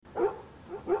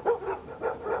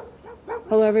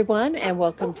Hello, everyone, and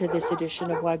welcome to this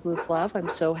edition of Wagyu Fluff. I'm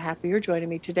so happy you're joining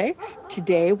me today.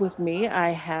 Today, with me, I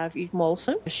have Eve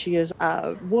Molson. She is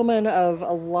a woman of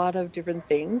a lot of different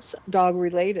things, dog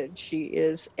related. She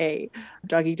is a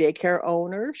doggy daycare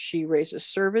owner. She raises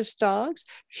service dogs.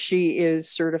 She is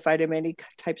certified in many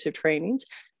types of trainings.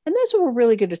 And that's what we're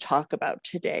really going to talk about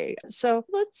today. So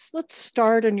let's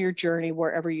start on your journey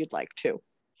wherever you'd like to.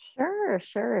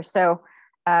 Sure. So,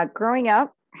 growing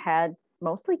up, had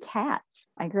mostly cats.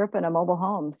 I grew up in a mobile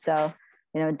home, so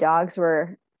dogs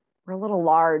were a little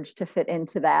large to fit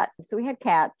into that. So we had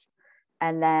cats,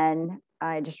 and then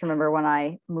I just remember when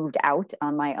I moved out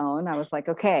on my own, I was like,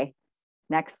 okay,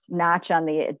 next notch on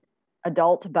the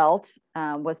adult belt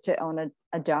was to own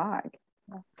a dog,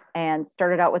 and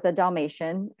started out with a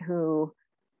Dalmatian who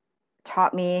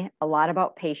taught me a lot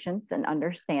about patience and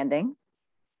understanding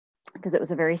because it was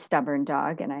a very stubborn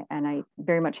dog, and I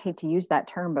very much hate to use that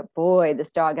term, but boy,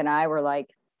 this dog and I were like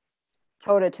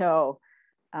toe to toe.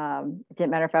 It didn't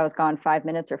matter if I was gone 5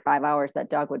 minutes or 5 hours, that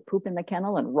dog would poop in the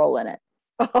kennel and roll in it.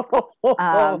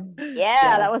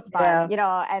 Yeah, that was fun.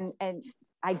 And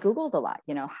I Googled a lot,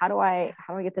 how do I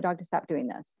get the dog to stop doing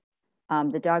this?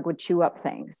 The dog would chew up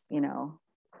things,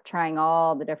 trying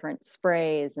all the different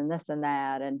sprays and this and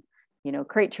that. And,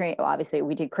 crate train, well, obviously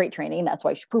we did crate training. That's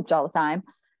why she pooped all the time.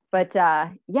 But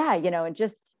and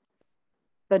just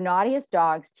the naughtiest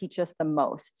dogs teach us the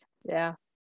most. Yeah.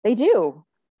 They do.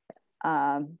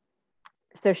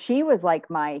 So she was like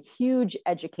my huge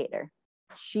educator.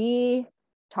 She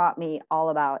taught me all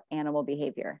about animal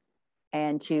behavior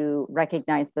and to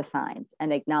recognize the signs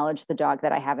and acknowledge the dog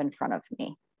that I have in front of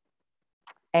me.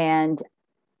 And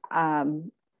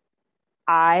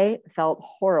I felt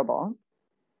horrible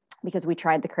because we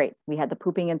tried the crate. We had the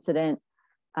pooping incident.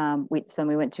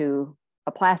 We went to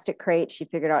a plastic crate. She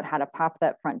figured out how to pop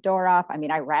that front door off. I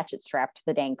mean, I ratchet strapped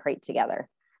the dang crate together,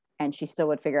 and she still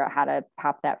would figure out how to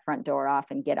pop that front door off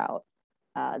and get out.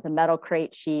 The metal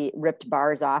crate, she ripped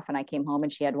bars off, and I came home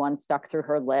and she had one stuck through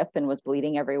her lip and was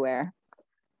bleeding everywhere.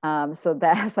 So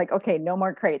that's like, okay, no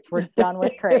more crates. We're done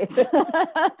with crates.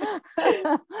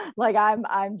 Like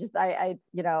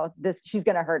she's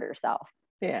going to hurt herself.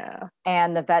 Yeah.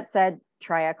 And the vet said,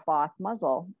 try a cloth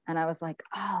muzzle. And I was like,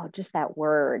 oh, just that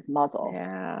word, muzzle.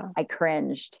 Yeah. I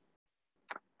cringed.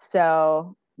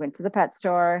 So went to the pet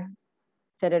store,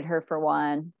 fitted her for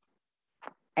one.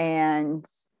 And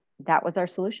that was our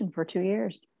solution for 2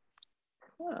 years.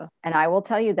 Yeah. And I will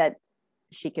tell you that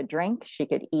she could drink, she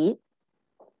could eat,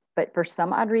 but for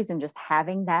some odd reason, just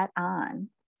having that on,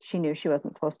 she knew she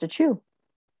wasn't supposed to chew.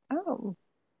 Oh.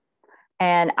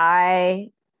 And I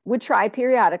would try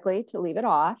periodically to leave it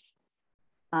off.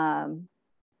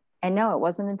 And no, it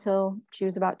wasn't until she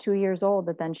was about 2 years old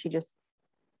that then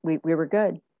we were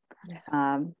good.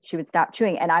 Yeah. She would stop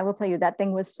chewing. And I will tell you, that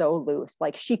thing was so loose.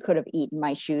 Like, she could have eaten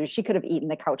my shoes. She could have eaten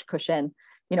the couch cushion,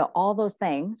 all those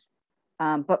things.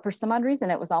 But for some odd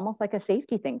reason, it was almost like a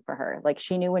safety thing for her. Like,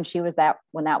 she knew when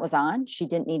that was on, she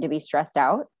didn't need to be stressed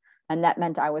out. And that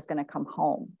meant I was going to come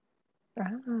home.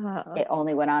 Ah. It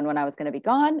only went on when I was going to be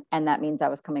gone. And that means I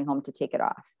was coming home to take it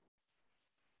off.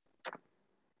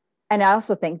 And I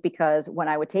also think because when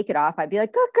I would take it off, I'd be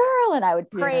like, good girl. And I would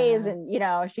praise, and,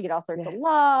 she get all sorts of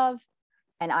love.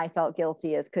 And I felt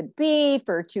guilty as could be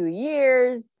for 2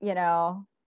 years,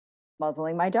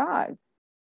 muzzling my dog.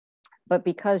 But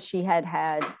because she had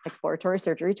had exploratory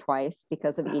surgery twice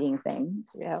because of eating things.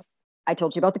 Yeah. I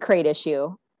told you about the crate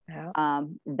issue. Yeah.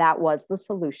 That was the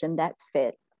solution that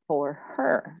fit for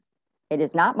her. It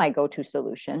is not my go-to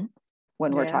solution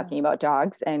when we're talking about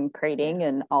dogs and crating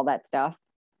and all that stuff.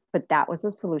 But that was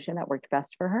the solution that worked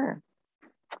best for her.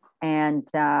 And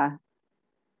I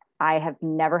have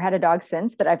never had a dog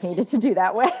since that I've needed to do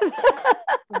that with.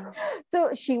 So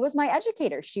she was my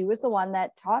educator. She was the one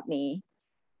that taught me,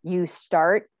 you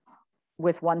start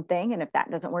with one thing, and if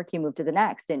that doesn't work, you move to the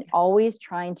next, and always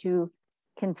trying to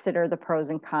consider the pros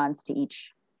and cons to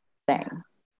each thing.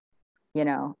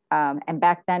 And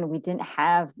back then we didn't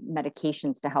have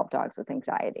medications to help dogs with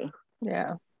anxiety.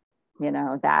 Yeah.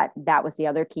 That was the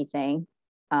other key thing.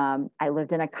 I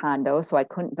lived in a condo, so I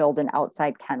couldn't build an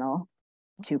outside kennel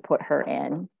to put her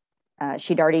in.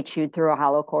 She'd already chewed through a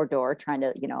hollow core door trying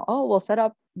to, we'll set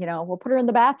up, we'll put her in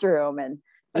the bathroom. And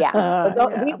we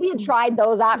had tried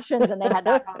those options, and they had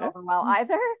not gone over well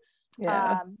either.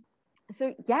 Yeah.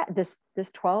 This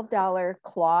 $12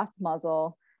 cloth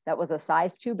muzzle that was a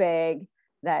size too big,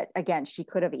 that again, she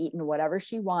could have eaten whatever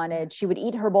she wanted. She would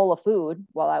eat her bowl of food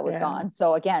while I was gone.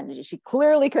 So again, she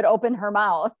clearly could open her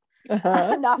mouth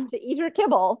enough to eat her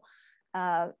kibble.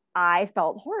 I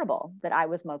felt horrible that I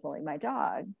was muzzling my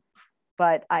dog.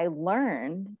 But I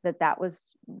learned that was,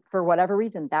 for whatever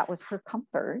reason, that was her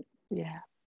comfort. Yeah.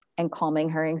 And calming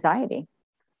her anxiety.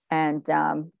 And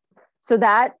so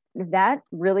that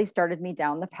really started me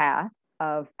down the path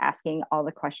of asking all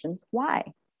the questions.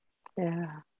 Why? Yeah.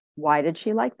 Why did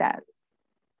she like that?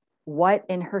 What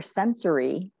in her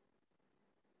sensory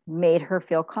made her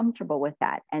feel comfortable with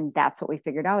that? And that's what we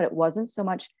figured out. It wasn't so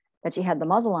much that she had the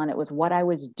muzzle on, it was what I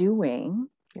was doing.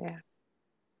 Yeah.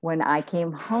 When I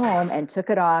came home and took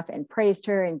it off and praised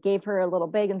her and gave her a little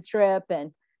bacon strip,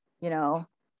 and, you know,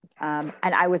 and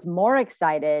I was more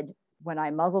excited when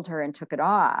I muzzled her and took it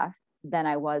off than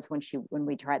I was when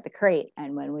we tried the crate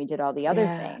and when we did all the other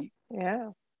things. Yeah.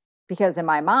 Because in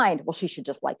my mind, well, she should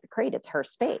just like the crate. It's her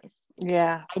space.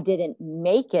 Yeah. I didn't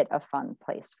make it a fun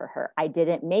place for her. I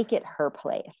didn't make it her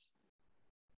place.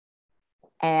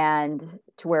 And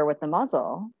to where with the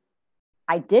muzzle,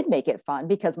 I did make it fun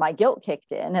because my guilt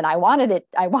kicked in and I wanted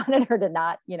her to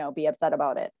not, be upset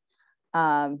about it.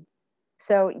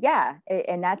 So yeah,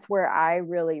 and that's where I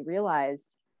really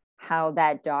realized how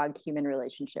that dog human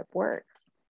relationship worked.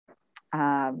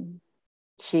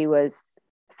 She was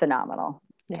phenomenal,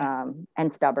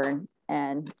 and stubborn,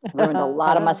 and ruined a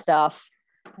lot of my stuff.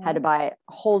 Had to buy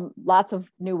lots of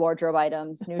new wardrobe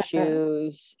items, new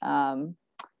shoes.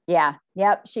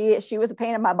 She was a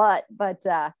pain in my butt, but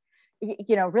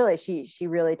really, she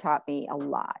really taught me a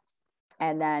lot.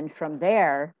 And then from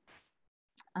there,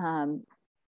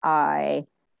 I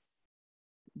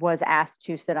was asked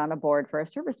to sit on a board for a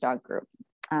service dog group.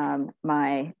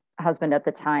 My husband at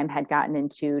the time had gotten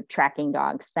into tracking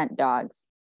dogs, scent dogs,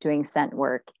 doing scent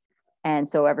work. And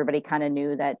so everybody kind of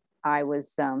knew that I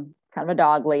was kind of a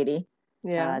dog lady.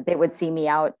 Yeah. They would see me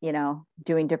out,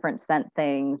 doing different scent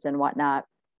things and whatnot,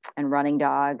 and running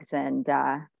dogs. And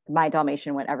my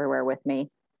Dalmatian went everywhere with me.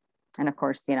 And of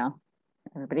course,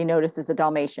 everybody notices a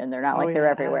Dalmatian. They're not they're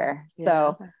everywhere. Yeah.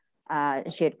 So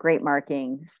she had great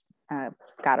markings.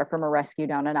 Got her from a rescue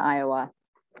down in Iowa.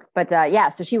 But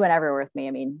so she went everywhere with me.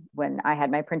 I mean, when I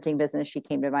had my printing business, she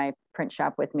came to my print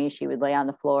shop with me. She would lay on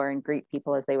the floor and greet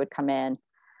people as they would come in.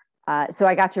 So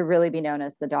I got to really be known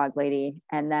as the dog lady.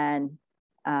 And then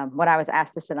when I was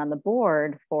asked to sit on the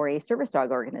board for a service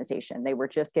dog organization, they were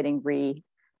just getting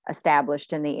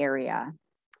re-established in the area.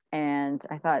 And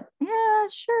I thought, yeah,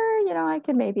 sure, I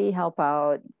could maybe help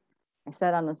out. I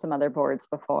sat on some other boards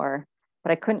before,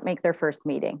 but I couldn't make their first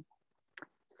meeting.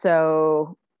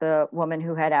 So the woman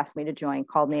who had asked me to join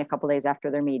called me a couple of days after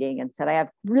their meeting and said, I have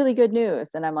really good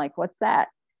news. And I'm like, what's that?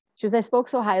 She was, I spoke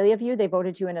so highly of you, they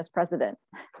voted you in as president.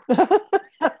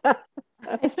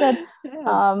 I said,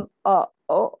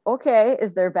 okay,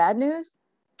 is there bad news?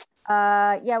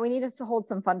 Yeah, we need us to hold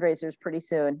some fundraisers pretty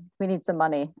soon. We need some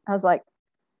money. I was like,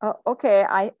 oh, okay,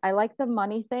 I like the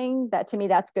money thing. That, to me,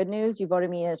 that's good news. You voted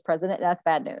me in as president. That's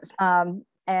bad news.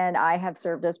 And I have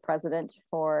served as president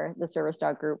for the service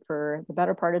dog group for the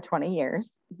better part of 20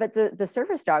 years. But the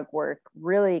service dog work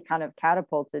really kind of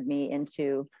catapulted me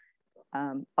into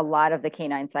a lot of the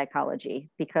canine psychology,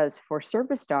 because for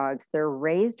service dogs, they're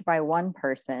raised by one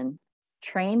person,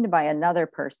 trained by another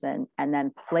person, and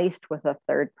then placed with a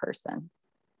third person.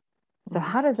 So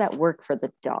how does that work for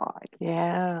the dog?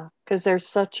 Yeah, because they're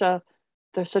such a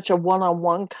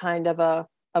one-on-one kind of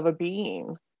a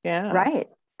being. Yeah. Right.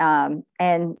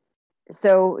 And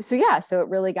so it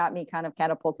really got me kind of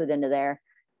catapulted into there.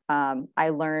 I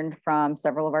learned from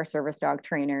several of our service dog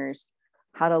trainers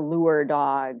how to lure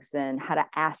dogs and how to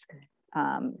ask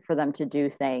for them to do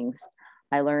things.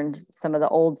 I learned some of the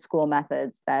old school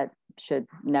methods that should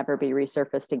never be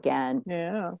resurfaced again.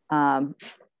 Yeah.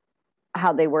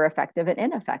 How they were effective and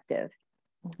ineffective.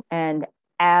 And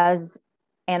as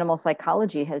animal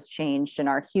psychology has changed and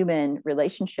our human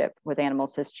relationship with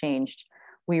animals has changed,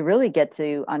 we really get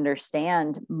to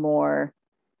understand more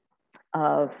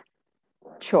of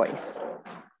choice,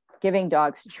 giving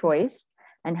dogs choice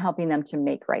and helping them to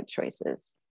make right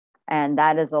choices. And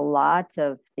that is a lot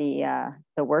of the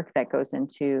work that goes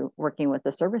into working with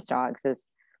the service dogs. Is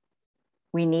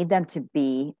we need them to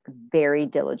be very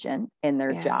diligent in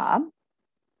their job,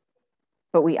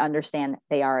 but we understand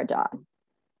they are a dog.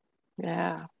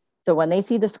 Yeah. So when they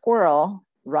see the squirrel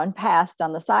run past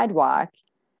on the sidewalk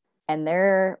and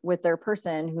they're with their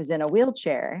person who's in a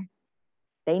wheelchair,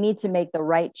 they need to make the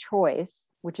right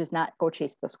choice, which is not go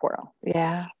chase the squirrel.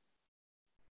 Yeah.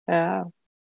 Yeah.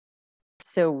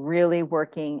 So really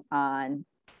working on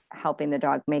helping the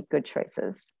dog make good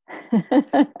choices.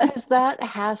 Because that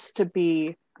has to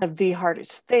be of the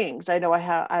hardest things. I know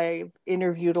I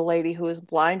interviewed a lady who is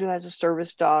blind who has a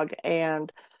service dog,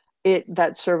 and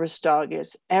that service dog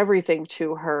is everything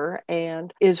to her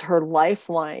and is her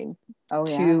lifeline Oh,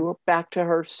 yeah. to back to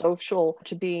her social,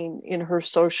 to being in her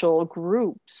social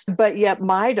groups. But yet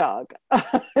my dog,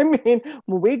 I mean,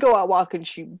 when we go out walking,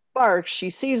 she barks, she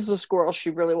sees the squirrel, she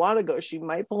really want to go, she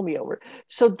might pull me over.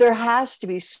 So there has to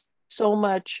be so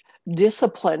much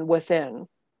discipline within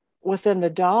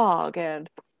the dog, and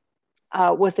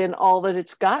within all that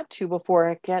it's got to before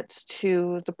it gets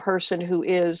to the person who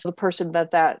is the person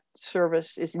that that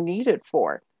service is needed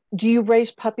for. Do you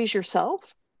raise puppies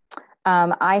yourself?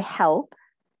 I help.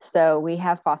 So we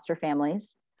have foster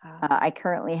families. I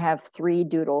currently have 3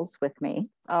 doodles with me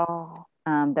Oh,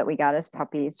 that we got as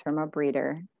puppies from a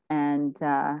breeder. And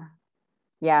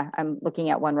yeah, I'm looking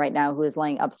at one right now who is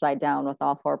laying upside down with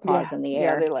all 4 paws yeah, in the yeah,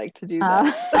 air. they like to do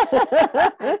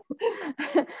that.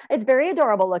 It's very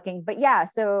adorable looking. But yeah,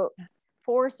 so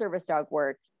for service dog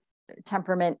work,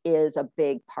 temperament is a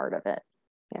big part of it.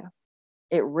 Yeah.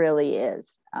 It really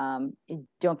is.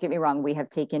 Don't get me wrong. We have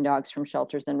taken dogs from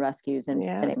shelters and rescues and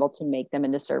Yeah. been able to make them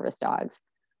into service dogs.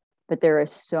 But there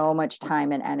is so much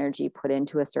time and energy put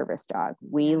into a service dog.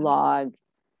 We log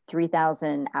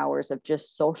 3,000 hours of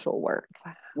just social work,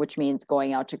 which means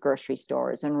going out to grocery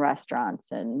stores and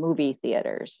restaurants and movie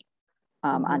theaters,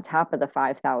 on top of the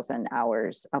 5,000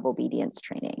 hours of obedience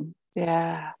training.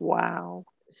 Yeah. Wow.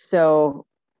 So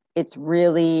it's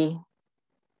really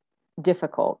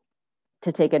difficult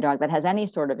to take a dog that has any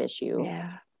sort of issue,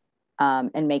 Yeah.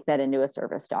 and make that into a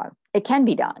service dog. It can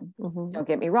be done, don't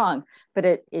get me wrong, but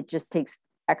it just takes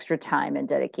extra time and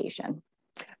dedication.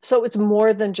 So it's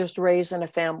more than just raising a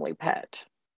family pet.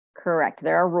 Correct.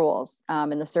 There are rules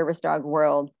in the service dog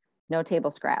world. No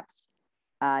table scraps,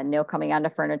 no coming onto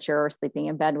furniture or sleeping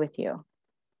in bed with you.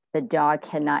 The dog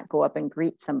cannot go up and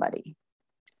greet somebody.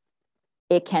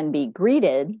 It can be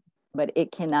greeted, but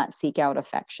it cannot seek out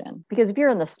affection. Because if you're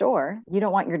in the store, you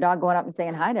don't want your dog going up and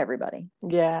saying hi to everybody.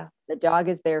 Yeah. The dog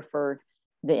is there for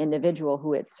the individual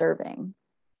who it's serving.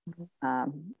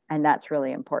 And that's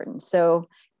really important. So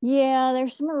yeah,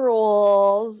 there's some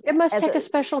rules. It must take a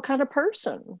special kind of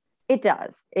person. It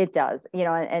does. It does. You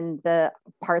know, and the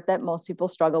part that most people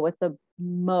struggle with the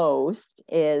most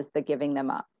is the giving them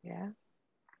up. Yeah.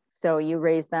 So you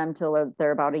raise them till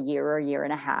they're about a year or a year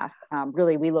and a half.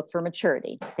 Really, we look for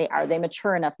maturity. Are they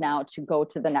mature enough now to go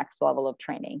to the next level of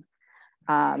training?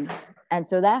 And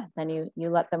so then you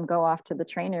let them go off to the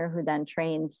trainer, who then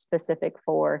trains specific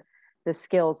for the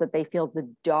skills that they feel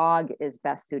the dog is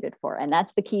best suited for. And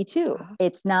that's the key too.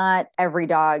 It's not every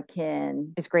dog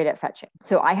is great at fetching.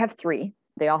 So I have 3.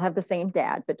 They all have the same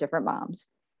dad, but different moms.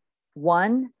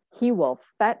 One, he will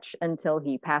fetch until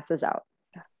he passes out.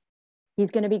 He's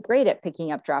going to be great at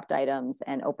picking up dropped items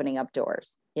and opening up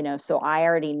doors, you know, so I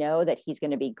already know that he's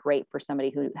going to be great for somebody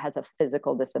who has a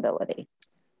physical disability.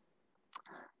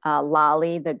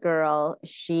 Lolly, the girl,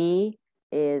 she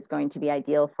is going to be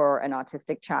ideal for an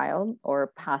autistic child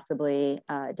or possibly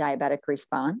a diabetic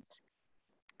response,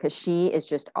 because she is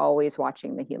just always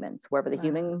watching the humans. Wherever the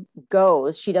human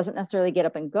goes, she doesn't necessarily get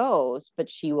up and goes, but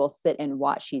she will sit and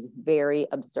watch. She's very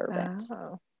observant.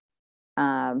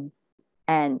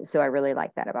 And so I really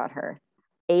like that about her.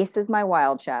 Ace is my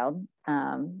wild child.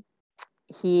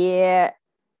 He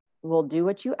will do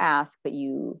what you ask, but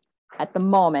at the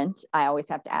moment, I always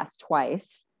have to ask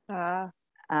twice.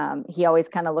 He always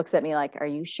kind of looks at me like, are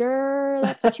you sure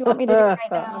that's what you want me to do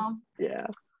right now? Yeah.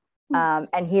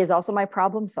 And he is also my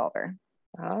problem solver.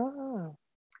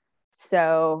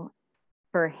 So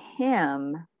for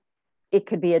him, it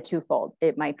could be a twofold.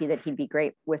 It might be that he'd be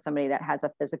great with somebody that has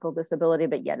a physical disability,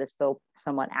 but yet is still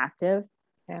somewhat active.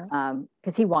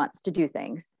 Because he wants to do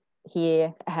things. He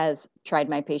has tried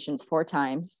my patience 4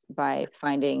 times by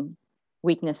finding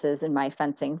weaknesses in my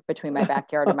fencing between my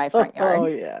backyard and my front yard. Oh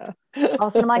yeah. All of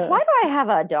a sudden I'm like, why do I have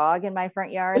a dog in my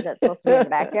front yard that's supposed to be in the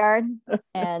backyard?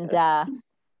 And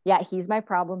yeah, he's my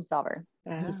problem solver.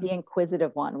 He's the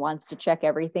inquisitive one, wants to check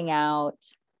everything out.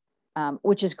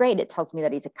 Which is great. It tells me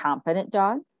that he's a confident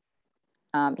dog.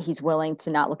 He's willing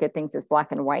to not look at things as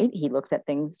black and white. He looks at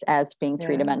things as being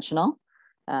 3-dimensional.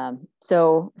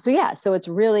 So it's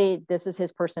really, this is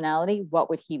his personality.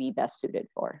 What would he be best suited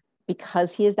for?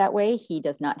 Because he is that way, he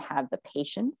does not have the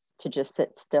patience to just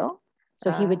sit still.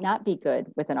 So he would not be good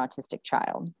with an autistic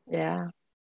child. Yeah.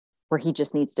 Where he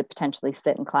just needs to potentially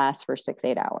sit in class for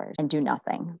 6-8 hours and do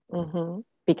nothing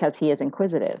because he is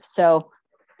inquisitive. So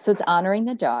it's honoring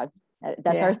the dog.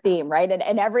 That's our theme, right?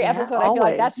 And every episode, I feel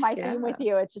like that's my theme with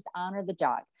you. It's just honor the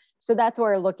dog. So that's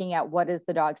where we're looking at what is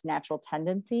the dog's natural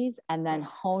tendencies and then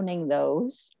honing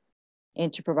those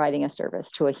into providing a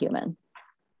service to a human.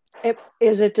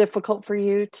 Is it difficult for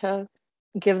you to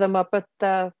give them up at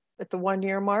the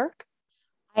 1-year mark?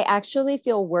 I actually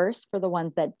feel worse for the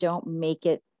ones that don't make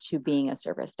it to being a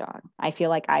service dog. I feel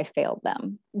like I failed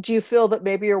them. Do you feel that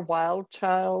maybe your wild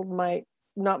child might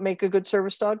not make a good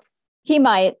service dog? He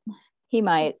might. He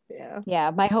might. Yeah.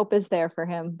 Yeah, my hope is there for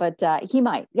him, but he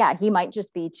might. Yeah, he might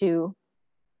just be too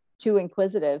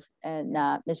inquisitive and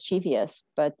mischievous.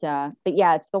 But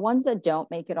yeah, it's the ones that don't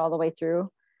make it all the way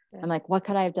through. Yeah. I'm like, what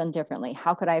could I have done differently?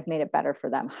 How could I have made it better for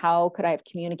them? How could I have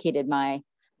communicated my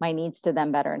needs to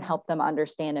them better and help them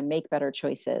understand and make better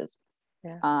choices?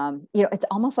 Yeah. It's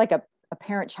almost like a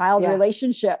parent-child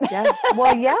relationship. Yeah.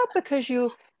 Well, yeah, because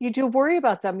you do worry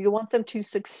about them. You want them to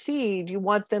succeed. You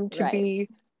want them to be,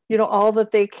 all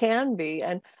that they can be.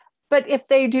 But if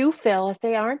they do fail, if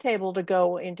they aren't able to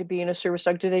go into being a service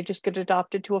dog, do they just get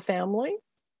adopted to a family?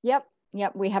 Yep.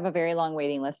 We have a very long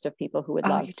waiting list of people who would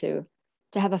love to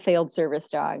have a failed service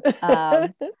dog.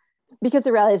 Because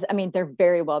the reality is, they're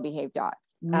very well-behaved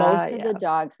dogs. Most of the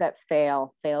dogs that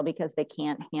fail because they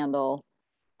can't handle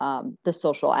the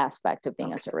social aspect of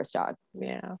being a service dog.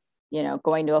 Yeah.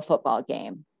 Going to a football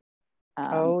game.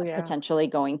 Potentially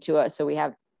going to so we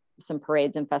have some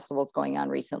parades and festivals going on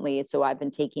recently. So I've been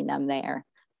taking them there,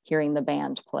 hearing the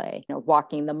band play,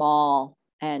 walking the mall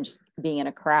and just being in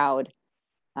a crowd,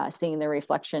 seeing their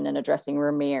reflection in a dressing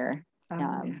room mirror.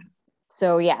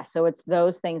 So it's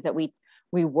those things that we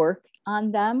work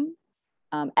on them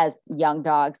as young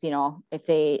dogs. If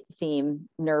they seem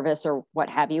nervous or what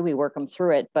have you, we work them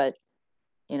through it. But,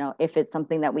 if it's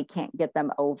something that we can't get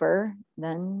them over,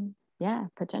 then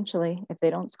potentially if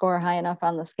they don't score high enough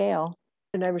on the scale.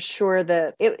 And I'm sure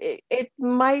that it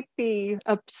might be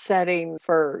upsetting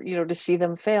for, to see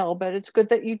them fail, but it's good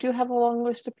that you do have a long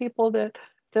list of people that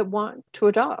want to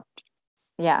adopt.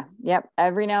 Yeah. Yep.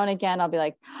 Every now and again, I'll be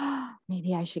like,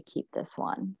 maybe I should keep this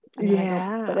one.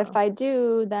 But if I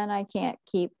do, then I can't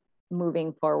keep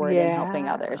moving forward and helping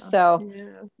others. So,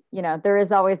 there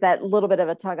is always that little bit of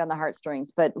a tug on the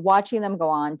heartstrings, but watching them go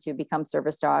on to become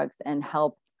service dogs and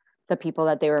help the people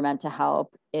that they were meant to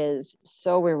help is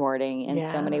so rewarding in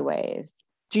so many ways.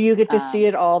 Do you get to see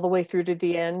it all the way through to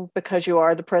the end because you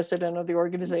are the president of the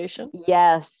organization?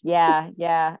 Yes.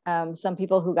 Yeah. Some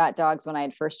people who got dogs when I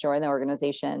had first joined the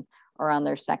organization are on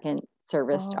their second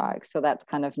service dog. So that's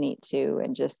kind of neat too.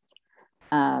 And just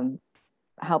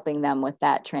helping them with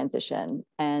that transition.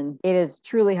 And it is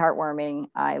truly heartwarming.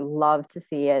 I love to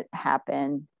see it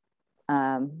happen.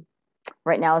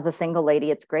 Right now, as a single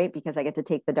lady, it's great because I get to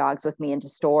take the dogs with me into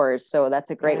stores. So that's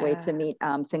a great way to meet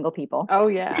single people. Oh,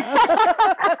 yeah.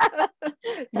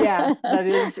 Yeah, that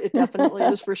is. It definitely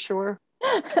is for sure.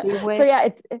 So yeah,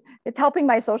 it's helping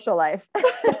my social life.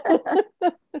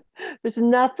 There's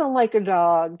nothing like a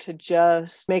dog to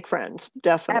just make friends.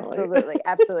 Definitely.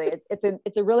 Absolutely.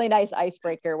 It's a really nice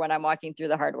icebreaker when I'm walking through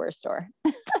the hardware store.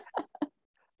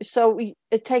 So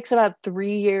it takes about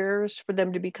 3 years for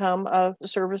them to become a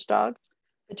service dog?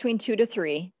 Between 2 to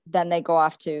 3, then they go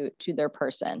off to their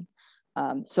person.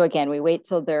 So again, we wait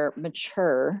till they're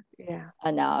mature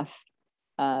enough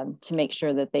to make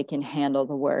sure that they can handle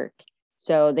the work.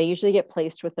 So they usually get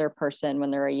placed with their person when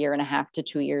they're 1.5 to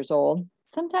 2 years old.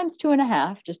 Sometimes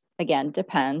 2.5, just again,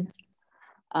 depends.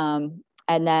 And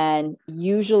then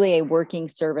usually a working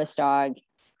service dog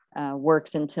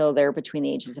works until they're between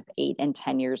the ages of 8 and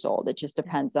 10 years old. It just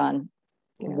depends on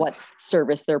what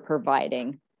service they're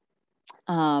providing.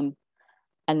 And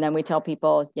then we tell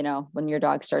people, when your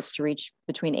dog starts to reach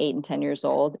between 8 and 10 years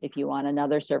old, if you want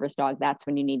another service dog, that's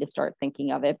when you need to start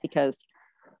thinking of it, because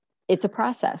it's a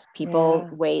process. People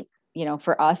wait,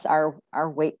 for us, our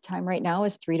wait time right now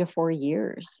is 3 to 4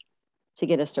 years to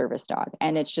get a service dog.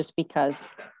 And it's just because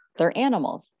they're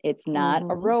animals. It's not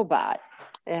a robot.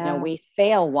 We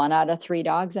fail 1 out of 3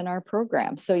 dogs in our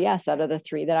program. So yes, out of the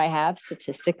 3 that I have,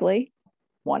 statistically,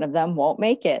 1 of them won't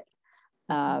make it.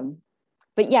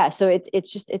 But yeah, so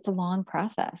it's a long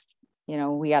process.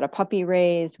 We got a puppy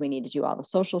raise, we need to do all the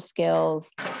social skills.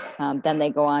 Then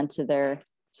they go on to their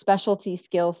specialty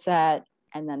skill set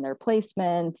and then their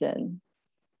placement.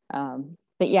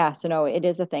 But yeah, so no, it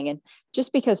is a thing. And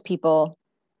just because people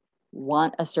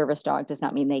want a service dog does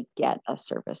not mean they get a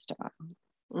service dog.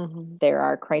 There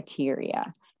are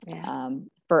criteria.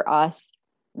 For us,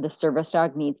 the service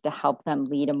dog needs to help them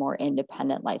lead a more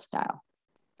independent lifestyle.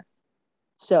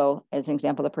 So as an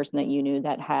example, the person that you knew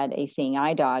that had a seeing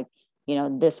eye dog,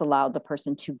 this allowed the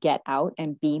person to get out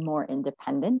and be more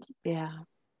independent. Yeah.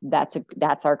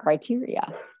 That's our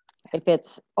criteria. If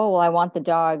it's, I want the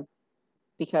dog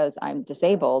because I'm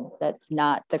disabled, that's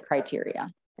not the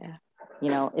criteria. Yeah.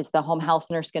 Is the home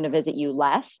health nurse going to visit you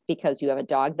less because you have a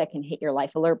dog that can hit your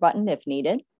life alert button if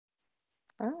needed?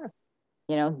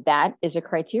 That is a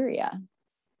criteria.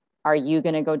 Are you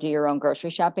going to go do your own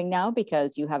grocery shopping now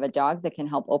because you have a dog that can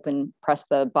help press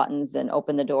the buttons and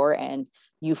open the door, and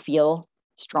you feel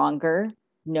stronger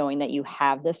knowing that you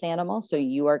have this animal? So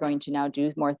you are going to now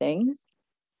do more things.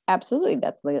 Absolutely.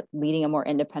 That's leading a more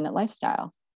independent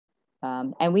lifestyle.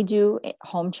 And we do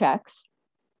home checks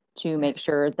to make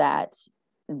sure that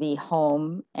the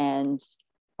home and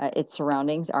its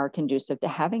surroundings are conducive to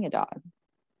having a dog.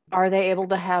 Are they able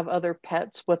to have other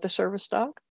pets with the service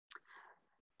dog?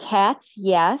 Cats,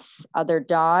 yes. Other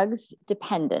dogs,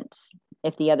 dependent.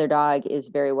 If the other dog is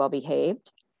very well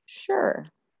behaved, sure.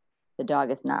 The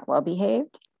dog is not well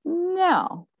behaved,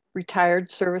 no. Retired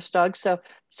service dog. So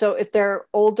if their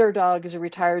older dog is a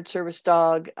retired service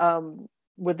dog,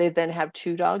 would they then have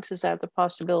two dogs? Is that the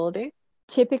possibility?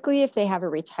 Typically, if they have a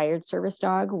retired service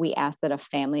dog, we ask that a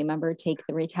family member take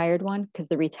the retired one, because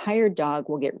the retired dog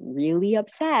will get really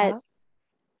upset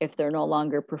if they're no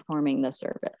longer performing the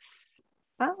service.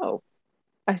 Oh,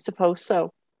 I suppose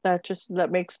so. That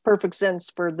makes perfect sense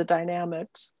for the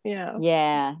dynamics. Yeah.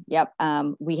 Yeah. Yep.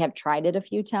 We have tried it a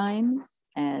few times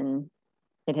and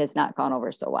it has not gone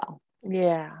over so well.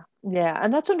 Yeah. Yeah.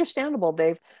 And that's understandable.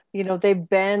 They've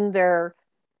been their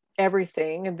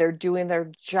everything and they're doing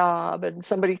their job, and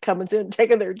somebody comes in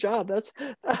taking their job. That's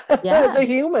as a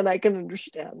human, I can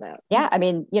understand that. Yeah. I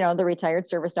mean, the retired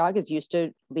service dog is used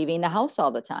to leaving the house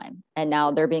all the time, and now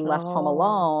they're being left home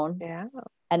alone. Yeah.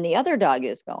 And the other dog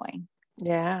is going.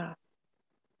 Yeah.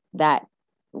 That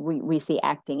we see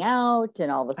acting out,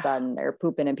 and all of a sudden they're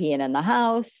pooping and peeing in the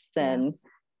house and,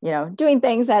 doing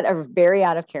things that are very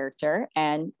out of character.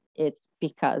 And it's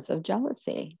because of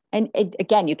jealousy. And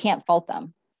again, you can't fault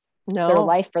them. No. Their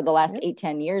life for the last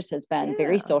 8-10 years has been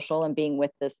very social and being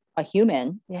with a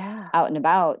human out and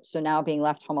about. So now being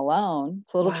left home alone,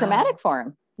 it's a little traumatic for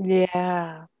him.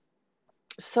 Yeah.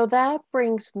 So that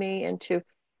brings me into,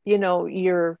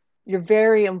 you're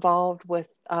very involved with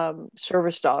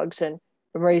service dogs and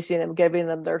raising them, giving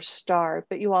them their start,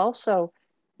 but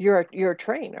you're a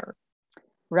trainer.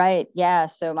 Right. Yeah.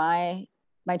 So my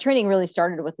training really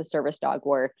started with the service dog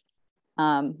work,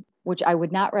 which I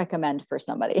would not recommend for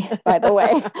somebody, by the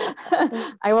way.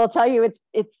 I will tell you,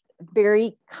 it's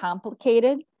very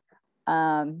complicated.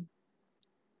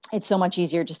 It's so much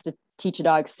easier just to teach a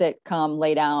dog, sit, come,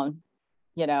 lay down.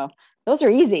 Those are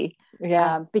easy.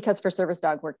 Yeah. Because for service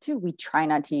dog work too, we try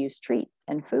not to use treats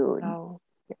and food. Oh.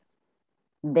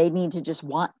 They need to just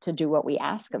want to do what we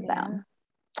ask of them.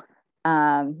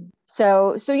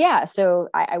 So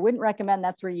I wouldn't recommend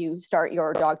that's where you start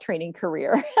your dog training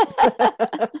career.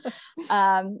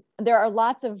 There are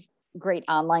lots of great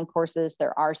online courses.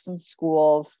 There are some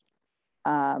schools.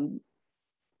 And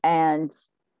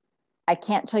I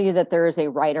can't tell you that there is a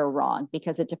right or wrong,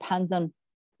 because it depends on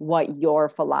what your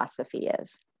philosophy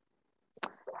is.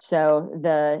 So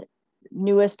the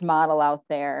newest model out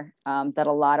there that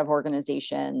a lot of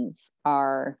organizations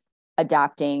are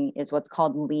adopting is what's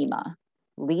called LIMA,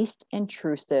 least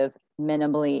intrusive,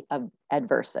 minimally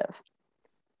adversive.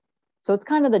 So it's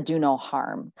kind of the do no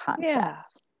harm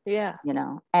concept. Yeah.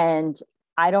 And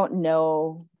I don't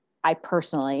know, I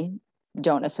personally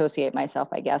don't associate myself,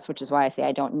 I guess, which is why I say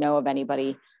I don't know of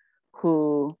anybody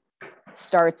who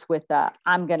starts with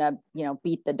I'm gonna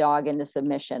beat the dog into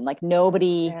submission. Like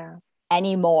nobody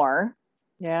anymore.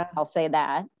 Yeah, I'll say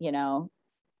that.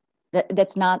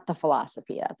 That's not the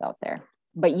philosophy that's out there.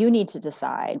 But you need to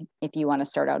decide, if you want to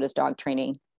start out as dog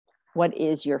training, what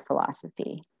is your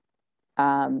philosophy?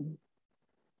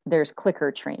 There's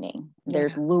clicker training,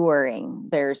 there's luring,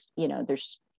 there's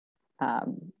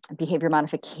behavior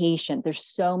modification. There's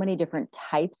so many different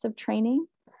types of training,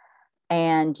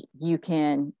 and you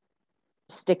can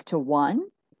stick to one.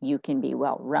 You can be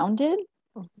well-rounded.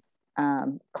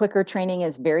 Clicker training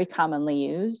is very commonly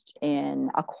used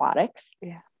in aquatics.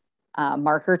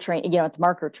 Marker training, it's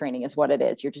marker training is what it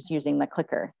is. You're just using the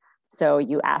clicker. So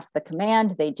you ask the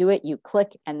command, they do it, you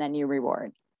click, and then you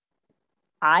reward.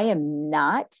 I am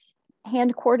not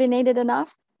hand coordinated enough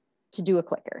to do a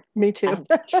clicker. Me too.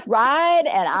 I've tried,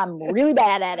 and I'm really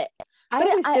bad at it. I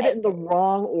always did it in the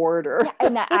wrong order.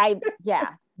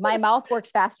 My mouth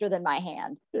works faster than my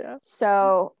hand. Yeah.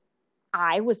 So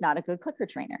I was not a good clicker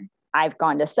trainer. I've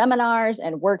gone to seminars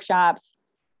and workshops.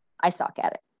 I suck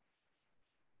at it.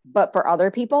 But for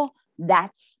other people,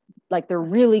 that's like, they're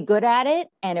really good at it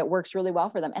and it works really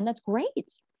well for them. And that's great.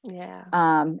 Yeah.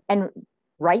 And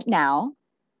right now,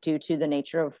 due to the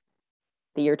nature of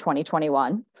the year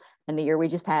 2021 and the year we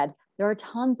just had, there are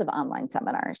tons of online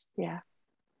seminars. Yeah.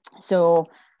 So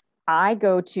I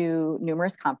go to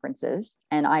numerous conferences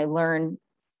and I learn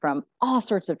from all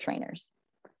sorts of trainers.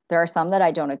 There are some that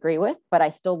I don't agree with, but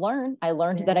I still learn. I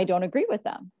learned that I don't agree with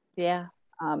them. Yeah.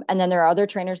 And then there are other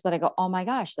trainers that I go, oh my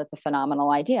gosh, that's a phenomenal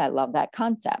idea. I love that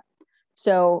concept.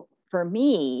 So for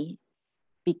me,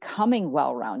 becoming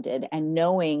well-rounded and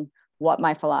knowing what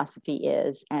my philosophy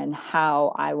is and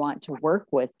how I want to work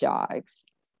with dogs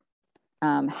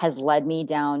has led me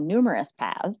down numerous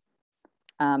paths.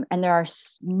 And there are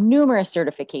numerous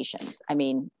certifications. I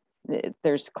mean,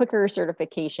 there's clicker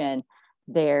certification,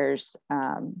 there's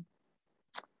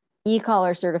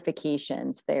e-collar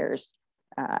certifications, there's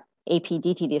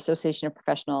APDT, the Association of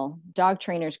Professional Dog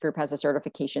Trainers group, has a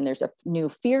certification. There's a new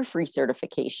fear-free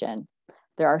certification.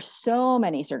 There are so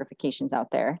many certifications out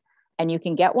there, and you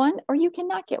can get one or you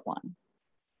cannot get one.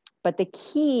 But the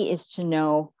key is to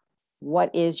know,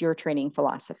 what is your training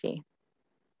philosophy?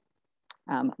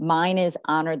 Mine is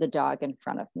honor the dog in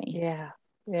front of me. Yeah.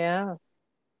 Yeah.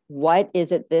 What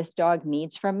is it this dog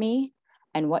needs from me?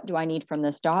 And what do I need from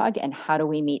this dog? And how do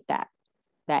we meet that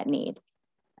need?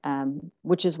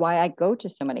 Which is why I go to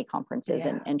so many conferences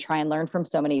and try and learn from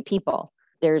so many people.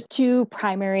 There's two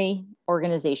primary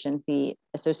organizations, the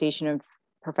Association of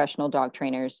Professional Dog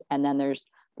Trainers, and then there's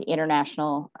the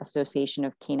International Association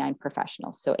of Canine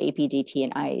Professionals, so APDT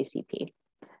and IACP.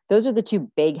 Those are the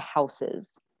two big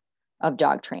houses of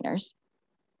dog trainers.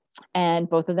 And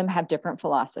both of them have different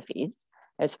philosophies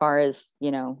as far as,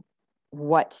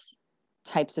 what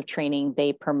types of training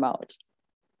they promote.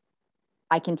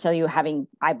 I can tell you,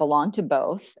 I belong to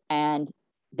both, and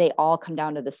they all come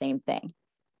down to the same thing: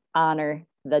 honor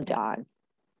the dog.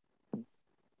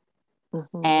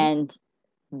 Mm-hmm. And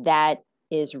that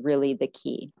is really the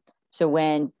key. So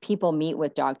when people meet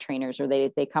with dog trainers, or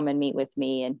they come and meet with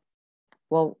me and,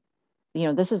 well,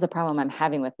 this is a problem I'm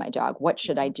having with my dog. What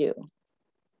should I do?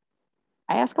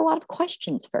 I ask a lot of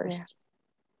questions first. Yeah.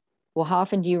 Well, how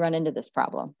often do you run into this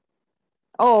problem?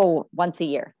 Oh, once a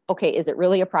year. Okay. Is it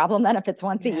really a problem then if it's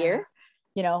once a year,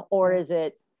 or is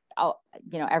it,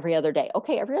 every other day?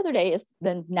 Okay. Every other day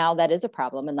then now that is a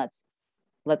problem, and let's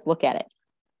look at it.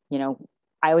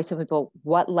 I always tell people,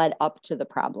 what led up to the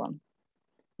problem?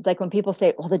 It's like when people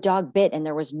say, well, the dog bit and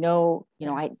there was no,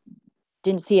 I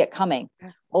didn't see it coming.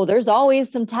 Oh, there's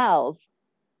always some tells.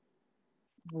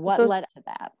 What led to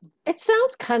that? It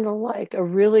sounds kind of like a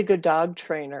really good dog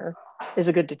trainer is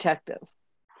a good detective.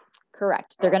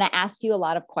 Correct. They're going to ask you a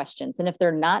lot of questions. And if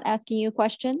they're not asking you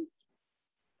questions,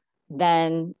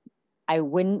 then I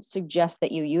wouldn't suggest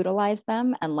that you utilize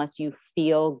them unless you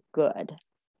feel good.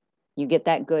 You get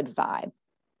that good vibe.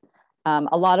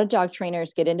 A lot of dog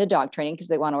trainers get into dog training because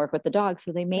they want to work with the dog.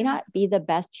 So they may not be the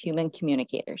best human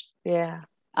communicators. Yeah.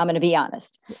 I'm going to be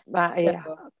honest.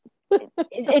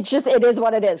 It is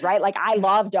what it is, right? Like, I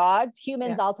love dogs.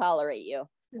 Humans, I'll tolerate you.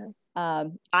 Yeah.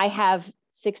 I have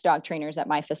 6 dog trainers at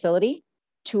my facility.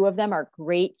 2 of them are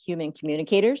great human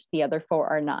communicators. The other 4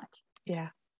 are not. Yeah.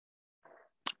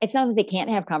 It's not that they can't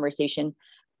have conversation,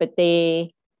 but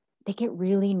they get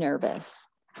really nervous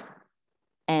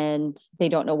and they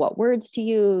don't know what words to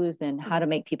use and how to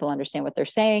make people understand what they're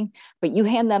saying. But you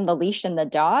hand them the leash and the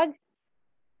dog,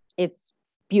 it's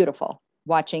beautiful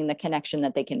watching the connection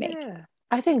that they can make. Yeah.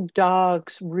 I think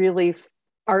dogs really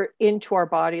are into our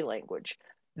body language.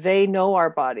 They know our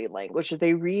body language.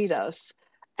 They read us.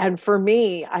 And for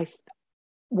me,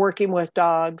 working with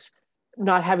dogs,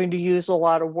 not having to use a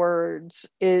lot of words,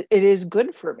 it is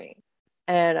good for me.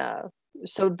 And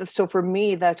so for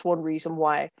me, that's one reason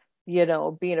why,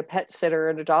 being a pet sitter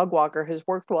and a dog walker has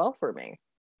worked well for me.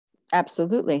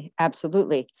 Absolutely.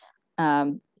 Absolutely.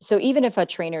 So even if a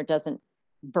trainer doesn't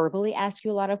verbally ask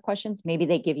you a lot of questions, maybe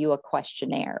they give you a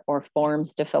questionnaire or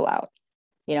forms to fill out.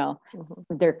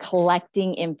 They're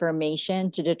collecting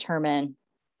information to determine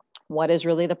what is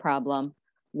really the problem.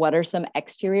 What are some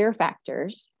exterior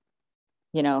factors?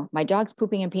 My dog's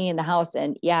pooping and peeing in the house,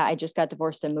 and I just got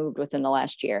divorced and moved within the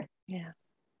last year. Yeah.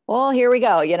 Well, here we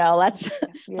go. Let's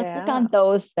look on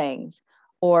those things.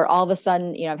 Or all of a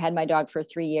sudden, I've had my dog for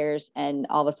 3 years, and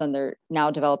all of a sudden they're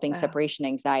now developing separation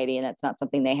anxiety, and that's not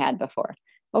something they had before.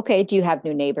 Okay. Do you have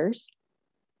new neighbors?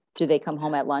 Do they come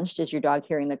home at lunch? Does your dog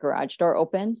hearing the garage door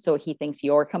open so he thinks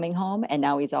you're coming home and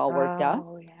now he's all worked up?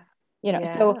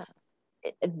 So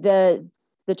the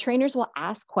trainers will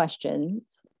ask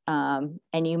questions, and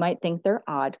you might think they're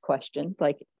odd questions,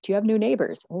 like, do you have new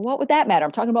neighbors? Well, what would that matter?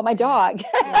 I'm talking about my dog.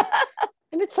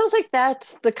 And it sounds like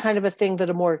that's the kind of a thing that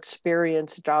a more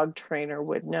experienced dog trainer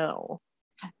would know.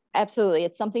 Absolutely.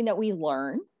 It's something that we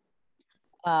learn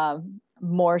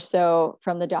more so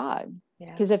from the dog.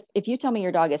 Because if you tell me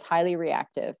your dog is highly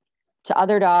reactive to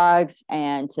other dogs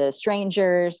and to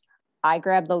strangers, I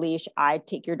grab the leash, I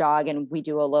take your dog, and we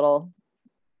do a little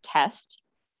test,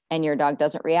 and your dog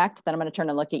doesn't react, then I'm going to turn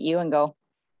and look at you and go,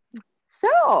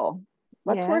 so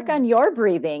Let's Yeah. work on your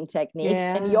breathing techniques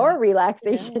and Yeah. your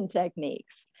relaxation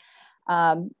techniques.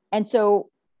 And so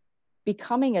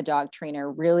becoming a dog trainer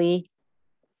really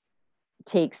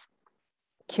takes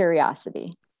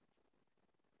curiosity.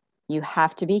 You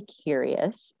have to be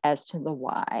curious as to the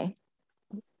why.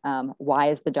 Why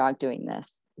is the dog doing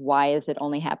this? Why is it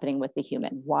only happening with the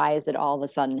human? Why is it all of a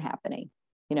sudden happening?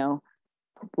 You know,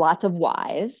 lots of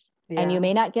whys. Yeah. And you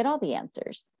may not get all the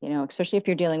answers, you know, especially if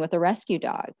you're dealing with a rescue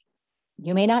dog.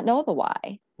 You may not know the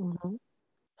why. Mm-hmm.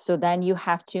 So then you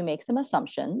have to make some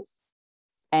assumptions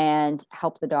and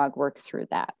help the dog work through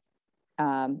that.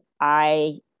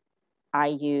 I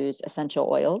use essential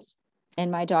oils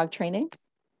in my dog training.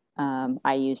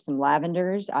 I use some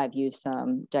lavenders. I've used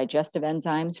some digestive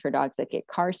enzymes for dogs that get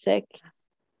car sick.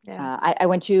 Yeah. I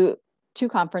went to 2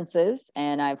 conferences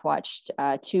and I've watched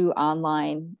 2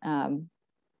 online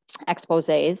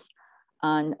exposés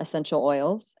on essential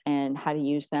oils and how to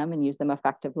use them and use them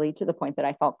effectively to the point that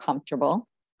I felt comfortable.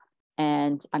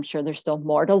 And I'm sure there's still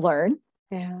more to learn.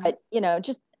 Yeah. But, you know,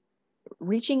 just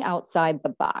reaching outside the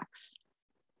box.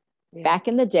 Yeah. Back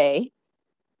in the day,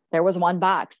 there was one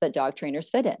box that dog trainers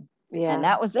fit in. Yeah. And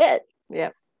that was it. Yeah.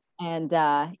 And,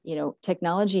 you know,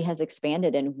 technology has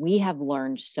expanded and we have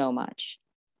learned so much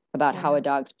about how a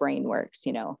dog's brain works,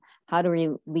 you know, how to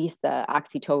release the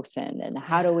oxytocin and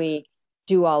how do we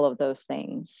do all of those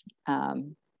things.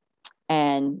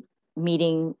 And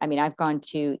meeting, I mean, I've gone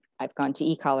to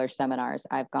e-collar seminars.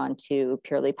 I've gone to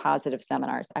purely positive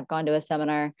seminars. I've gone to a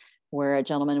seminar where a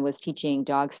gentleman was teaching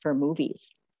dogs for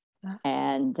movies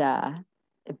and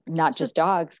not just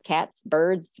dogs, cats,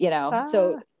 birds, you know,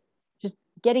 so just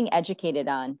getting educated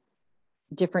on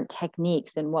different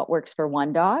techniques and what works for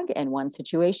one dog and one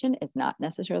situation is not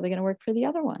necessarily going to work for the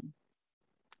other one.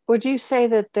 Would you say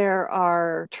that there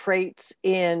are traits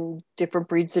in different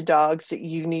breeds of dogs that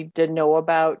you need to know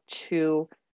about to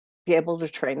be able to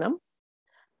train them?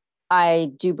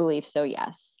 I do believe so,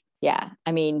 yes. Yeah.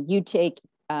 I mean, you take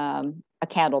a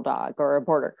cattle dog or a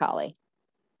border collie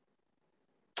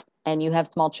and you have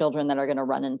small children that are going to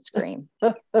run and scream.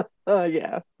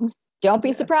 Yeah. Don't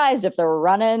be surprised if they're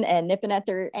running and nipping at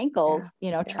their ankles,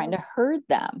 you know, trying to herd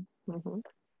them. Mm-hmm.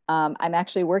 I'm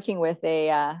actually working with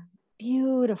a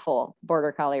beautiful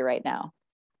border collie right now.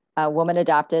 A woman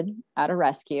adopted out of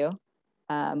rescue.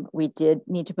 We did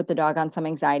need to put the dog on some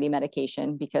anxiety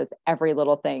medication because every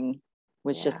little thing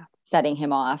was just setting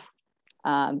him off.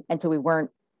 And so we weren't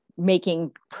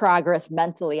making progress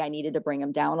mentally. I needed to bring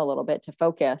him down a little bit to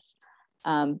focus.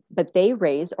 But they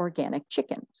raise organic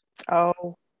chickens.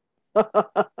 Oh.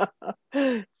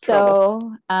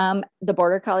 So the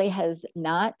border collie has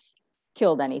not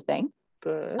killed anything.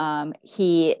 Good.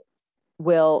 He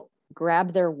will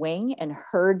grab their wing and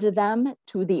herd them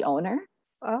to the owner.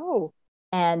 Oh.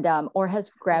 And or has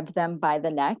grabbed them by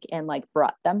the neck and like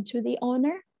brought them to the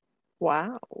owner.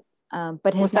 Wow.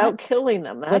 But has without not, killing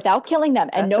them. Without killing them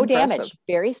and no impressive. Damage.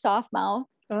 Very soft mouth.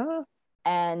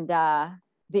 And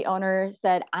the owner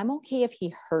said, I'm okay if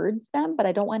he herds them, but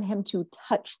I don't want him to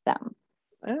touch them.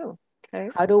 Oh, okay.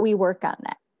 How do we work on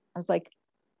that? I was like,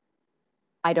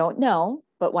 I don't know,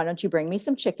 but why don't you bring me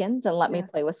some chickens and let me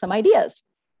play with some ideas?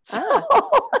 So,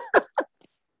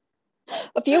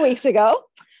 a few weeks ago,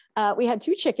 we had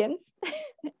 2 chickens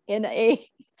in a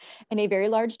very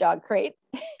large dog crate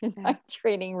in my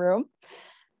training room.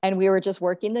 And we were just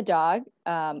working the dog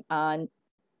on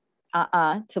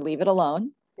to leave it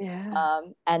alone. Yeah.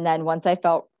 And then once I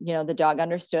felt, you know, the dog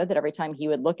understood that every time he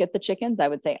would look at the chickens, I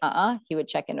would say, he would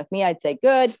check in with me. I'd say,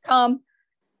 good, come.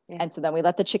 Yeah. And so then we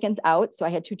let the chickens out. So I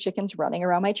had 2 chickens running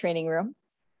around my training room.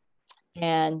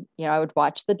 And, you know, I would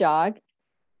watch the dog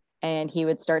and he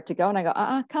would start to go and I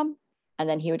go, come. And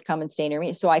then he would come and stay near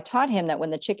me. So I taught him that when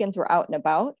the chickens were out and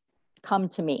about, come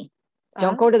to me.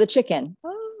 Don't go to the chicken.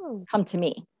 Come to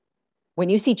me. When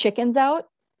you see chickens out,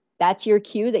 that's your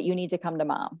cue that you need to come to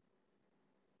mom.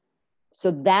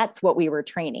 So that's what we were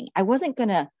training. I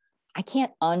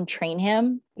can't untrain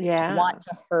him to want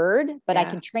to herd, but I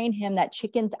can train him that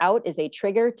chickens out is a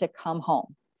trigger to come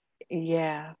home.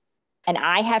 Yeah. And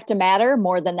I have to matter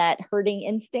more than that herding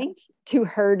instinct to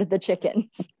herd the chickens.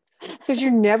 Because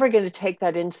you're never going to take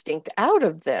that instinct out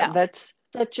of them. No. That's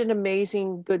such an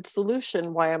amazing, good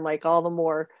solution. Why I'm like, all the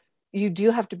more you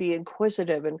do have to be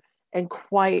inquisitive and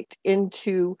quite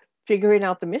into figuring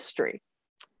out the mystery.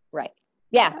 Right.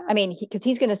 Yeah. I mean, because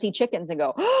he's going to see chickens and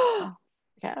go,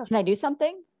 can I do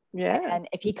something? Yeah. And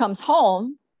if he comes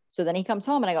home, so then he comes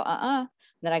home and I go, and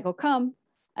then I go, come.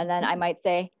 And then I might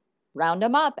say, round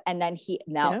them up. And then so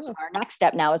our next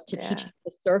step now is to teach him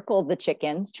to circle the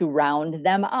chickens, to round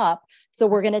them up. So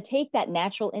we're going to take that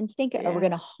natural instinct and we're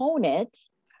going to hone it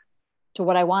to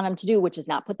what I want him to do, which is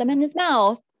not put them in his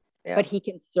mouth, Yeah. but he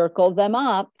can circle them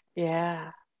up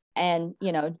Yeah. and,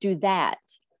 do that.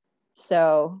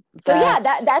 So yeah,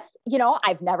 that's,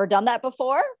 I've never done that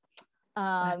before.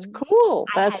 That's cool.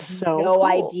 That's so no cool.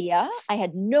 idea. I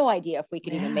had no idea if we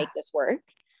could even make this work.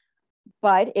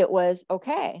 But it was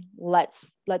okay.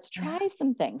 Let's try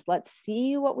some things. Let's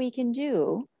see what we can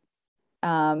do,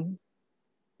 and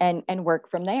work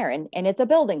from there. And it's a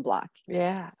building block.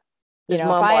 Yeah. Is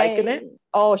mom liking it?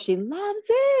 Oh, she loves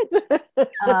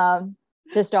it.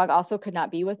 This dog also could not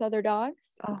be with other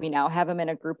dogs. Oh. We now have him in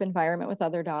a group environment with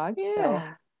other dogs.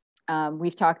 Yeah.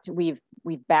 So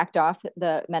we've backed off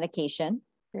the medication,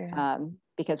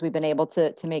 because we've been able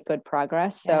to make good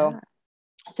progress. So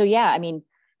yeah, I mean,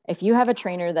 if you have a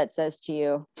trainer that says to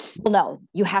you, well, no,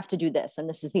 you have to do this, and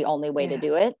this is the only way to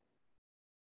do it.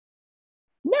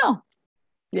 No.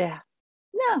 Yeah.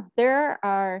 No, there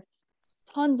are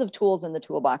tons of tools in the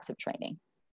toolbox of training.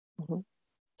 Mm-hmm.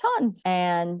 Tons.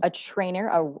 And a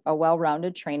trainer, a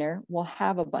well-rounded trainer, will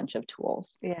have a bunch of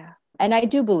tools. Yeah. And I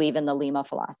do believe in the Lima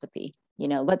philosophy.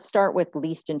 Let's start with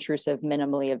least intrusive,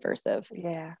 minimally aversive.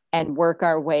 Yeah. And work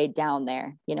our way down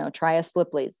there. Try a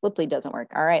slip lead. Slip lead doesn't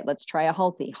work. All right, let's try a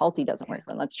halty. Halty doesn't work.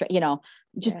 Then let's try,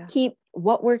 just keep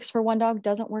what works for one dog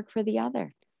doesn't work for the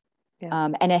other. Yeah.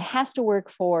 And it has to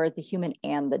work for the human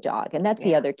and the dog. And that's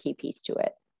the other key piece to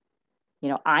it.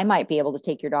 I might be able to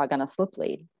take your dog on a slip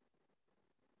lead,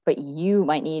 but you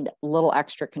might need a little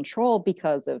extra control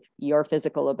because of your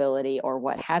physical ability or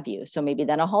what have you. So maybe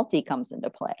then a halty comes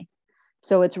into play.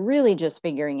 So it's really just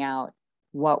figuring out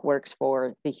what works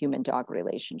for the human dog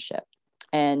relationship.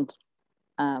 And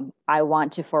I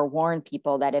want to forewarn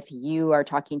people that if you are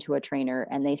talking to a trainer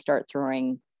and they start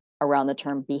throwing around the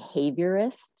term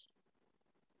behaviorist,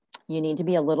 you need to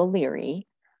be a little leery,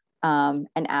 and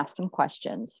ask some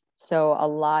questions. So a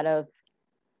lot of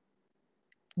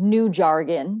new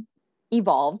jargon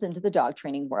evolves into the dog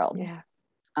training world. Yeah.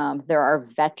 There are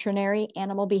veterinary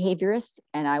animal behaviorists,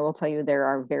 and I will tell you there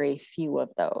are very few of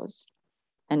those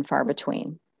and far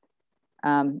between.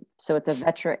 So it's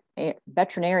a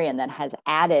veterinarian that has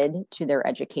added to their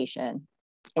education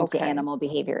into animal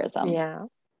behaviorism. Yeah.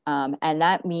 And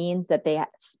that means that they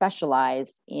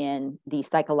specialize in the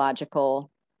psychological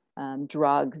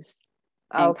drugs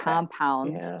and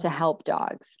compounds to help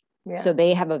dogs. Yeah. So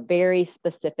they have a very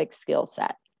specific skill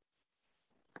set.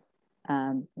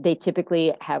 They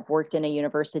typically have worked in a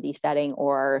university setting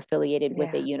or are affiliated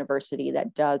with a university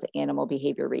that does animal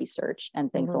behavior research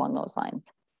and things along those lines.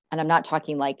 And I'm not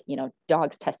talking like,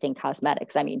 dogs testing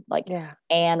cosmetics. I mean, like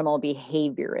animal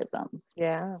behaviorisms.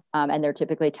 Yeah. And they're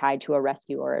typically tied to a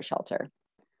rescue or a shelter.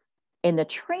 In the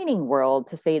training world,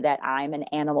 to say that I'm an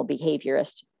animal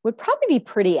behaviorist would probably be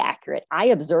pretty accurate. I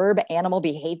observe animal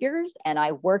behaviors and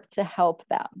I work to help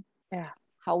them. Yeah.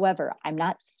 However, I'm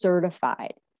not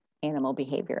certified animal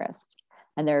behaviorist.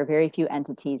 And there are very few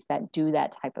entities that do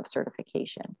that type of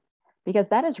certification, because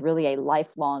that is really a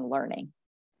lifelong learning.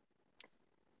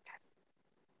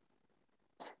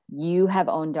 You have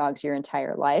owned dogs your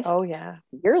entire life. Oh, yeah.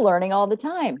 You're learning all the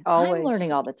time. Always. I'm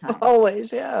learning all the time.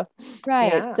 Always, yeah.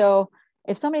 Right. Yeah. So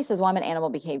if somebody says, well, I'm an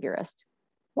animal behaviorist,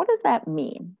 what does that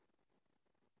mean?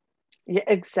 Yeah,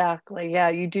 exactly. Yeah,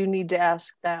 you do need to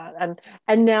ask that.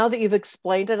 And now that you've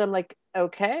explained it, I'm like,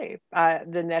 okay,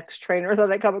 the next trainer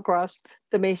that I come across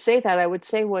that may say that, I would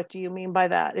say, what do you mean by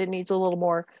that? It needs a little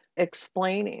more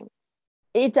explaining.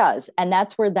 It does. And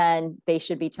that's where then they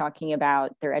should be talking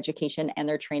about their education and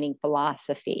their training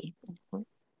philosophy.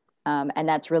 Mm-hmm. And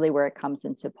that's really where it comes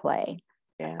into play.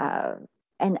 Yeah.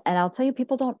 And I'll tell you,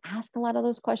 people don't ask a lot of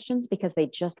those questions because they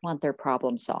just want their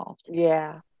problem solved.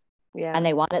 Yeah. Yeah. And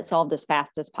they want it solved as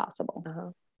fast as possible. Uh-huh.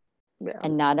 Yeah.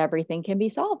 And not everything can be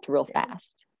solved real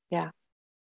fast. Yeah.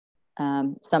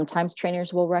 Sometimes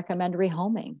trainers will recommend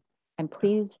rehoming. And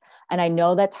please, and I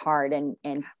know that's hard, and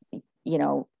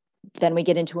then we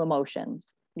get into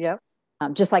emotions. Yep.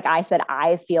 Just like I said,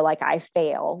 I feel like I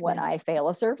fail when I fail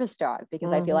a service dog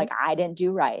because I feel like I didn't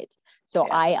do right. So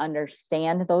I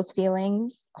understand those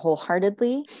feelings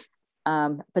wholeheartedly.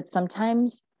 But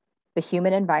sometimes the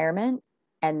human environment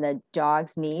and the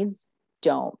dog's needs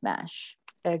don't mesh.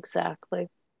 Exactly.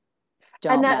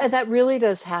 And that really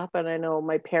does happen. I know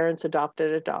my parents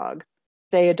adopted a dog.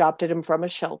 They adopted him from a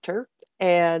shelter,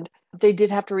 and they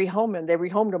did have to rehome him. They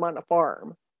rehomed him on a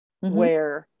farm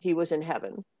where he was in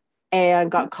heaven, and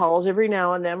got calls every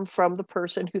now and then from the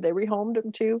person who they rehomed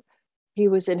him to. He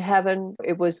was in heaven.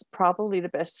 It was probably the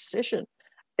best decision.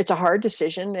 It's a hard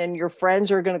decision, and your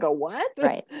friends are going to go, what?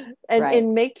 Right.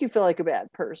 And make you feel like a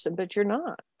bad person, but you're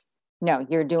not. No,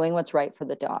 you're doing what's right for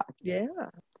the dog. Yeah.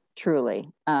 truly.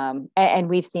 And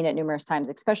we've seen it numerous times,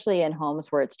 especially in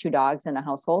homes where it's two dogs in a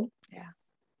household.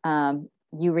 Yeah.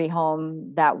 You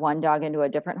rehome that one dog into a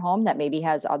different home that maybe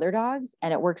has other dogs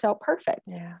and it works out perfect.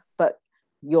 Yeah. But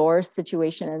your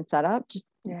situation and setup just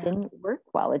Yeah. didn't work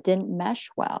well. It didn't mesh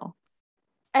well.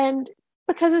 And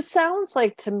because it sounds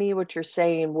like to me what you're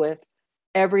saying with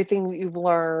everything that you've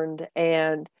learned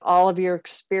and all of your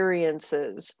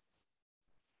experiences,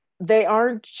 they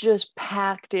aren't just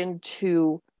packed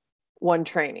into one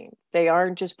training. They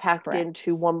aren't just packed Correct.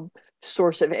 into one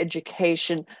source of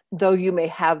education, though you may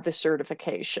have the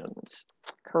certifications.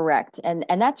 Correct. And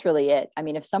that's really it. I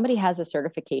mean, if somebody has a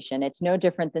certification, it's no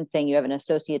different than saying you have an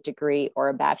associate degree or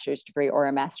a bachelor's degree or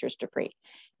a master's degree.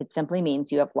 It simply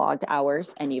means you have logged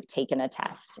hours and you've taken a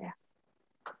test. Yeah.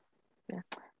 Yeah.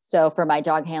 So for my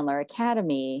Dog Handler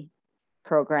Academy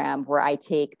program, where I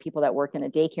take people that work in a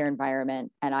daycare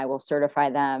environment and I will certify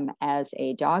them as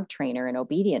a dog trainer in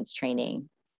obedience training,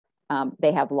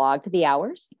 they have logged the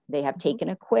hours, they have taken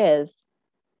a quiz,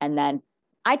 and then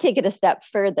I take it a step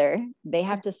further. They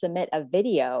have to submit a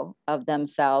video of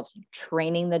themselves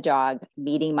training the dog,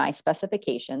 meeting my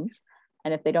specifications.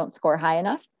 And if they don't score high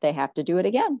enough, they have to do it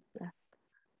again.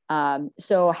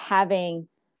 So having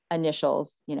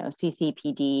initials,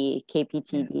 CCPD,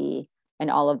 KPTD, and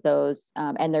all of those,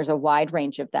 and there's a wide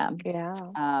range of them. Yeah.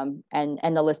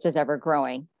 And the list is ever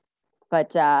growing.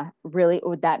 But really,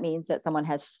 that means that someone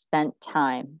has spent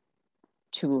time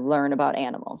to learn about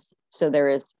animals. So there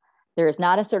is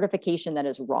not a certification that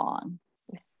is wrong.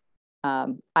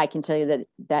 I can tell you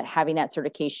that having that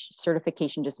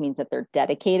certification just means that they're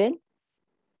dedicated,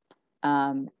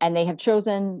 and they have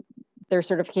chosen their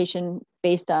certification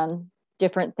based on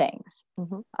different things.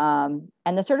 And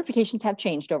the certifications have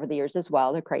changed over the years as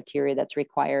well, the criteria that's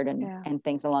required and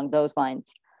things along those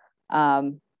lines.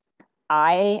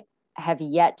 I have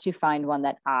yet to find one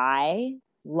that I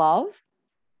love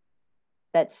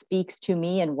that speaks to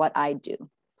me and what I do.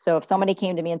 So if somebody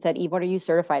came to me and said, Eve, what are you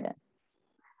certified in?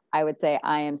 I would say,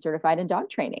 I am certified in dog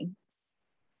training.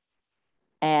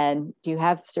 And do you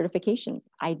have certifications?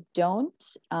 I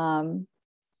don't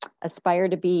aspire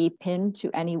to be pinned to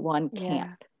any one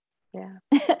camp. Yeah.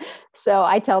 So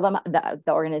I tell them the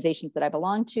organizations that I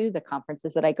belong to, the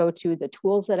conferences that I go to, the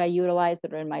tools that I utilize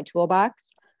that are in my toolbox,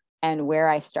 and where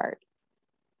I start.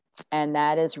 And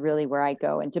that is really where I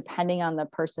go. And depending on the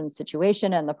person's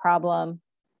situation and the problem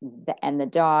and the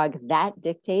dog, that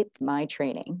dictates my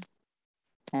training.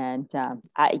 And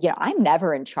I'm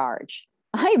never in charge.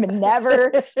 I am never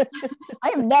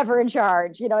in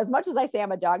charge. As much as I say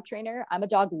I'm a dog trainer, I'm a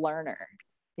dog learner.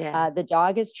 Yeah. The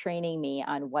dog is training me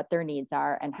on what their needs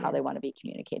are and how they want to be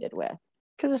communicated with.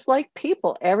 Because it's like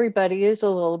people, everybody is a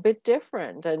little bit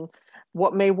different, and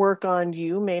what may work on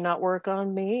you may not work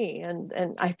on me. And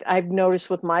I've noticed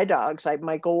with my dogs,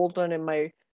 my Golden and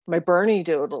my Bernie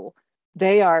Doodle,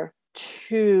 they are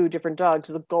two different dogs.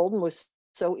 The Golden was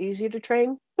so easy to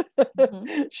train.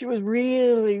 She was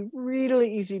really,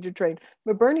 really easy to train.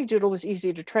 My Bernie Doodle was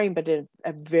easy to train, but in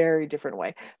a very different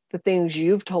way. The things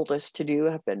you've told us to do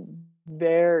have been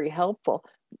very helpful,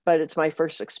 but it's my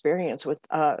first experience with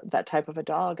that type of a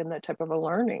dog and that type of a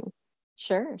learning.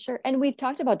 Sure. And we've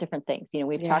talked about different things.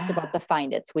 We've talked about the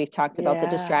find its, we've talked about the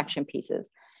distraction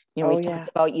pieces. We've talked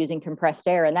about using compressed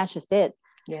air, and that's just it.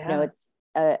 It's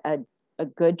a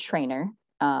good trainer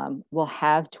will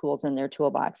have tools in their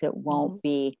toolbox. It won't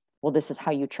be, well, this is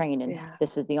how you train, and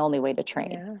this is the only way to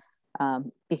train.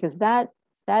 Because that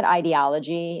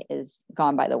ideology is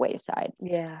gone by the wayside.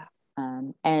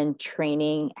 And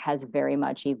training has very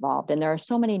much evolved, and there are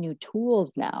so many new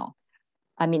tools now.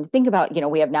 I mean, think about,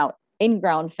 we have now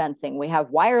in-ground fencing. We have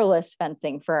wireless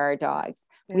fencing for our dogs.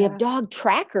 We have dog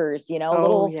trackers,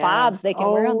 little fobs they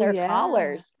can wear on their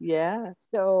collars.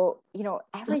 So,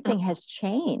 everything has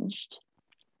changed.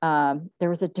 There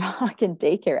was a dog in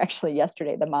daycare actually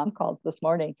yesterday. The mom called this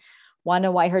morning, wanted to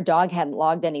know why her dog hadn't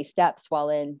logged any steps while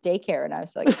in daycare. And I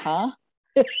was like, huh?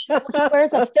 She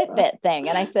wears a Fitbit thing.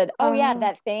 And I said, oh yeah,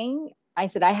 that thing. I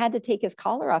said, I had to take his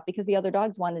collar off because the other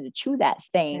dogs wanted to chew that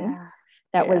thing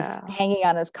that was hanging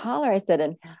on his collar. I said,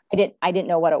 and I didn't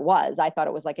know what it was. I thought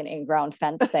it was like an in-ground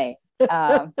fence thing. So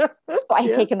I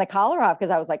had taken the collar off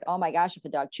because I was like, oh my gosh, if a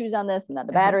dog chews on this and then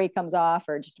the battery comes off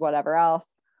or just whatever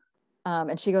else.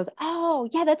 And she goes, oh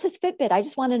yeah, that's his Fitbit. I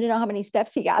just wanted to know how many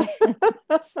steps he got.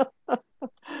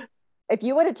 If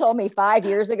you would have told me 5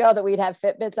 years ago that we'd have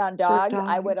Fitbits on dogs,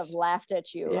 I would have laughed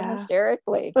at you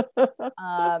hysterically.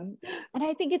 And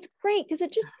I think it's great because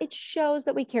it shows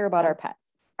that we care about our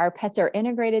pets. Our pets are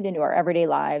integrated into our everyday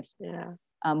lives.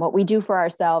 What we do for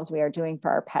ourselves, we are doing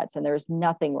for our pets, and there's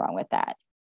nothing wrong with that.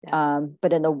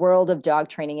 But in the world of dog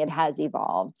training, it has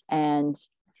evolved. And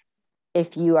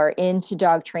if you are into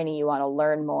dog training, you want to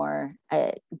learn more,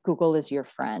 Google is your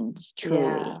friend, truly.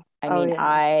 Yeah. I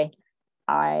mean,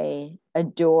 I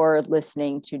adore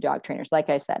listening to dog trainers. Like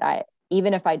I said,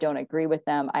 even if I don't agree with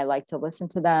them, I like to listen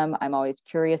to them. I'm always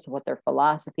curious of what their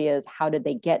philosophy is. How did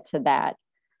they get to that?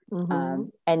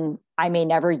 And I may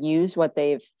never use what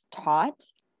they've taught,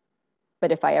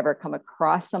 but if I ever come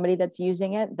across somebody that's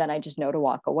using it, then I just know to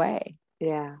walk away.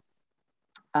 Yeah.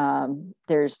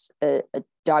 There's a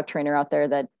dog trainer out there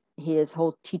that his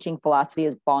whole teaching philosophy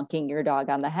is bonking your dog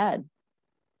on the head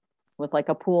with like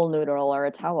a pool noodle or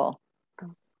a towel.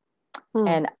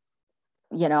 And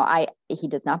he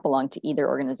does not belong to either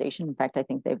organization. In fact, I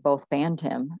think they've both banned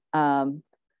him.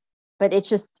 But it's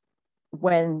just,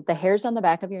 when the hairs on the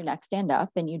back of your neck stand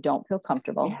up and you don't feel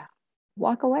comfortable,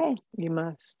 walk away. You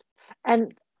must.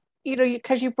 And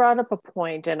because you brought up a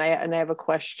point, and I have a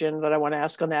question that I want to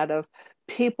ask on that, of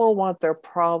people want their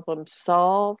problem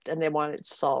solved and they want it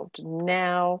solved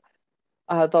now,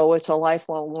 though it's a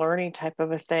lifelong learning type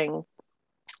of a thing.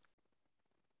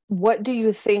 What do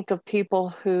you think of people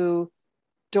who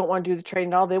don't want to do the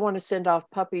training at all? They want to send off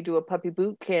puppy to a puppy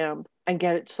boot camp and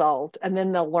get it solved, and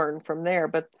then they'll learn from there,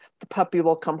 but the puppy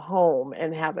will come home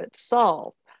and have it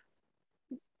solved,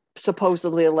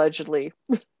 supposedly, allegedly.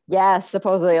 Yes,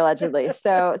 supposedly, allegedly.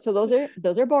 So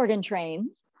those are board and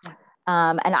trains.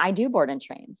 And I do board and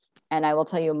trains. And I will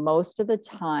tell you, most of the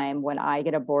time when I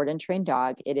get a board and train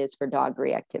dog, it is for dog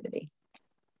reactivity.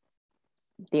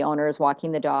 The owner is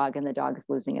walking the dog and the dog is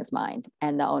losing his mind.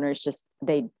 And the owners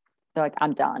they're like,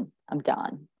 I'm done.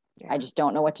 Yeah. I just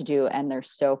don't know what to do. And they're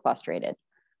so frustrated.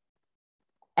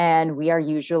 And we are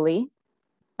usually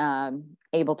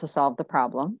able to solve the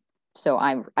problem. So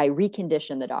I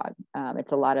recondition the dog.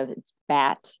 It's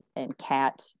BAT and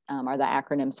CAT are the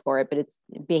acronyms for it, but it's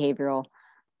behavioral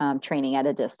training at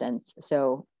a distance.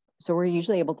 So we're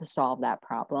usually able to solve that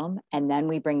problem. And then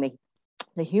we bring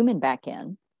the human back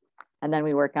in, and then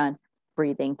we work on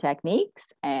breathing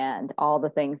techniques and all the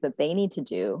things that they need to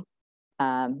do.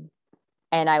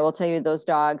 And I will tell you, those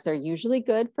dogs are usually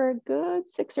good for a good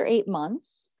 6 or 8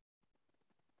 months,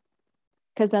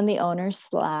 because then the owners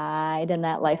slide in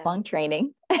that lifelong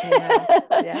training.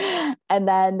 Yeah. And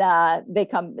then they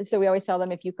come. So we always tell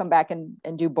them, if you come back and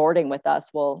do boarding with us,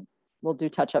 we'll do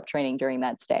touch-up training during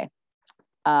that stay.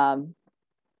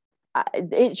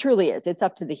 It truly is. It's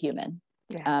up to the human.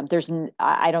 Yeah.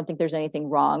 I don't think there's anything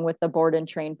wrong with the board and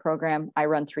train program. I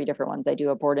run 3 different ones. I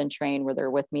do a board and train where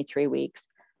they're with me 3 weeks.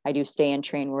 I do stay and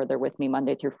train where they're with me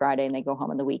Monday through Friday and they go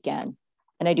home on the weekend.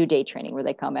 And I do day training where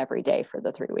they come every day for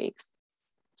the 3 weeks.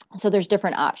 So there's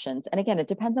different options. And again, it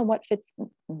depends on what fits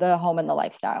the home and the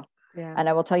lifestyle. Yeah. And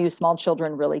I will tell you, small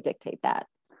children really dictate that,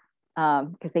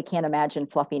 because they can't imagine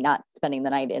Fluffy not spending the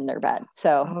night in their bed.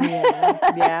 So,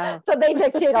 so they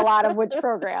dictate a lot of which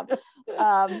program.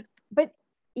 But,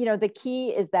 the key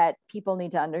is that people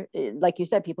need to like you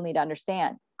said, people need to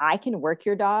understand, I can work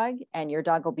your dog and your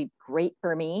dog will be great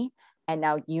for me. And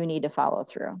now you need to follow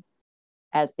through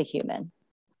as the human.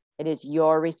 It is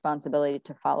your responsibility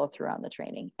to follow through on the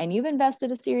training. And you've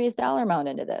invested a serious dollar amount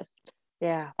into this.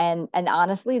 Yeah. And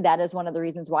honestly, that is one of the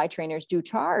reasons why trainers do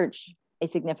charge a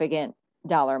significant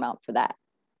dollar amount for that,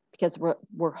 because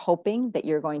we're hoping that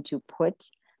you're going to put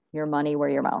your money where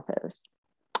your mouth is,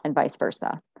 and vice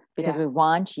versa, because we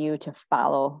want you to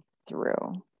follow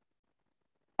through.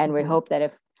 And we hope that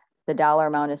if the dollar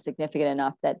amount is significant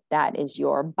enough, that is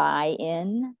your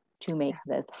buy-in to make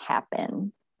this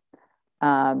happen.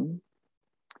 And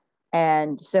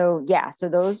so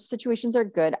those situations are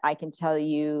good. I can tell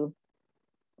you,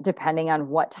 depending on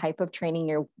what type of training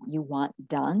you want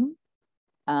done,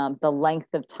 the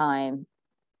length of time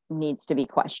needs to be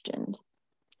questioned,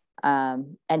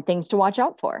 and things to watch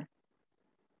out for.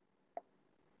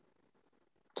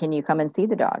 Can you come and see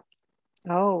the dog?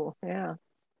 Oh, yeah.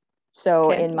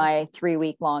 So in my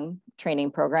 3-week long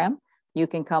training program, you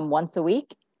can come once a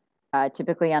week,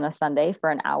 typically on a Sunday, for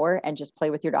an hour and just play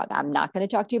with your dog. I'm not going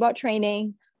to talk to you about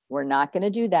training. We're not going to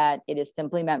do that. It is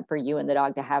simply meant for you and the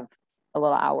dog to have a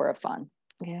little hour of fun.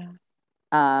 Yeah.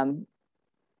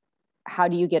 How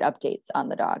do you get updates on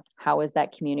the dog? How is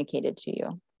that communicated to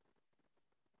you?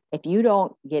 If you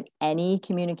don't get any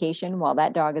communication while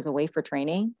that dog is away for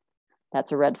training,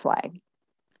 that's a red flag.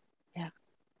 Yeah.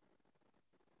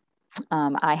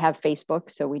 I have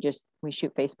Facebook, so we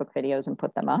shoot Facebook videos and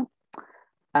put them up.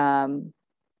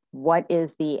 What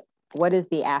is the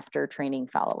after training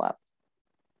follow-up?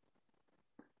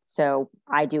 So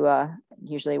I do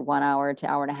usually 1 hour to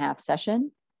hour and a half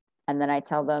session. And then I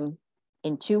tell them,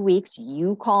 in 2 weeks,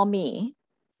 you call me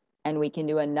and we can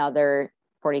do another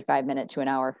 45-minute to an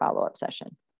hour follow-up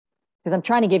session. Because I'm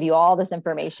trying to give you all this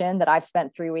information that I've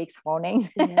spent 3 weeks honing.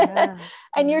 Yeah.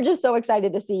 And you're just so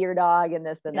excited to see your dog and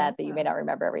this and that you may not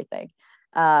remember everything.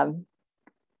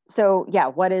 So yeah,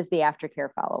 what is the aftercare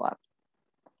follow-up?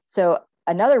 So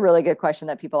another really good question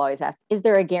that people always ask, is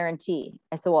there a guarantee?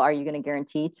 I said, well, are you going to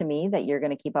guarantee to me that you're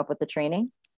going to keep up with the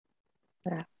training?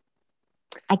 Yeah.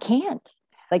 I can't.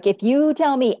 Like, if you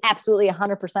tell me absolutely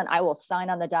 100%, I will sign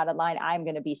on the dotted line, I'm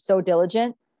going to be so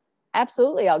diligent.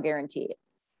 Absolutely. I'll guarantee it.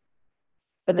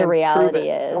 But the reality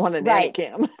is, on a nanny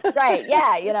cam. Right.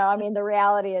 Yeah. I mean, the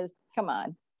reality is, come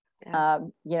on.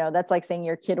 Yeah. That's like saying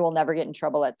your kid will never get in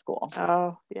trouble at school.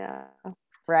 Oh, yeah.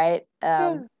 Right.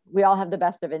 We all have the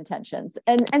best of intentions.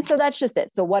 And so that's just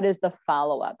it. So what is the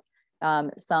follow-up?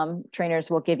 Some trainers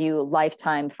will give you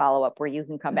lifetime follow-up where you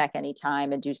can come back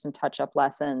anytime and do some touch-up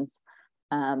lessons.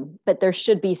 But there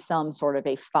should be some sort of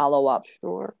a follow-up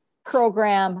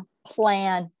program,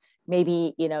 plan.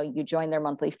 Maybe, you join their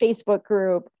monthly Facebook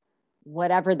group,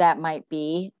 whatever that might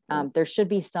be. There should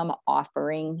be some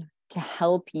offering to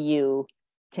help you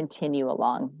continue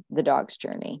along the dog's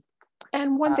journey.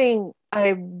 And one thing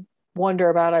I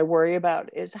worry about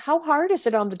is how hard is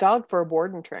it on the dog for a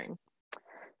board and train?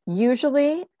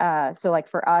 Usually, so like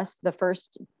for us, the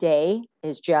first day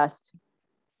is just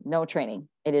no training.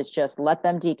 It is just let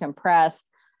them decompress,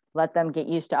 let them get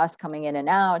used to us coming in and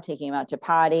out, taking them out to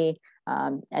potty.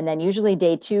 And then usually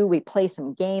day 2, we play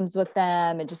some games with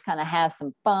them and just kind of have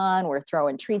some fun. We're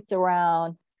throwing treats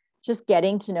around, just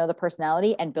getting to know the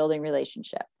personality and building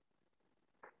relationship.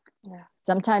 Yeah.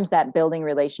 Sometimes that building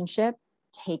relationship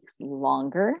takes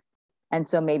longer. And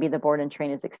so maybe the board and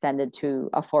train is extended to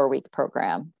a 4-week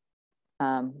program.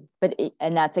 And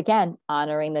that's, again,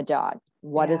 honoring the dog.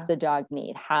 What does the dog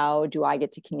need? How do I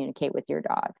get to communicate with your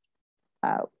dog?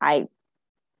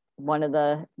 One of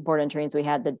the board and trains we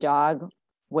had, the dog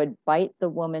would bite the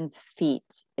woman's feet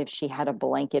if she had a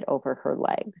blanket over her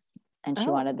legs. And she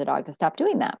wanted the dog to stop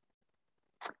doing that.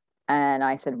 And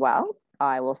I said, well,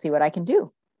 I will see what I can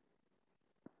do.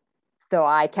 So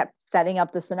I kept setting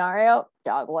up the scenario.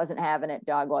 Dog wasn't having it.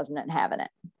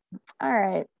 All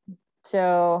right.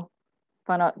 So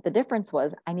found out the difference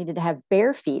was I needed to have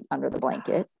bare feet under the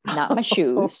blanket, not my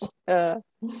shoes.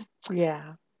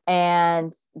 Yeah.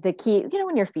 And the key,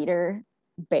 when your feet are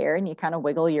bare and you kind of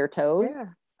wiggle your toes. Yeah.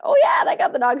 Oh yeah, that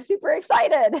got the dog super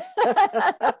excited.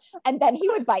 And then he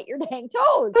would bite your dang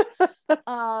toes.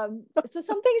 So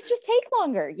some things just take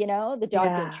longer, the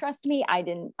dog didn't trust me. I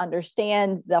didn't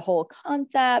understand the whole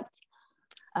concept.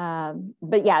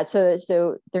 But yeah,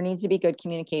 so there needs to be good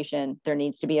communication. There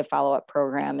needs to be a follow-up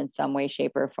program in some way,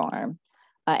 shape, or form.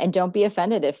 And don't be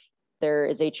offended if there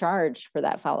is a charge for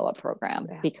that follow-up program,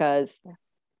 because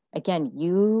again,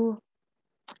 you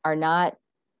are not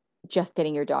just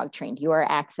getting your dog trained. You are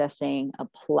accessing a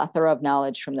plethora of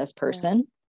knowledge from this person,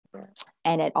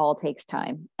 and it all takes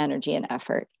time, energy, and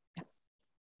effort.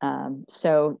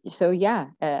 So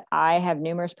I have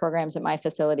numerous programs at my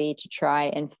facility to try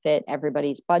and fit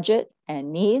everybody's budget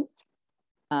and needs.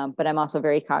 But I'm also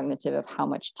very cognitive of how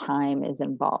much time is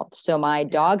involved. So my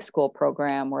dog school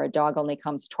program, where a dog only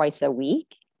comes twice a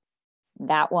week,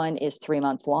 that one is 3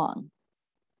 months long.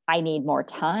 I need more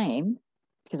time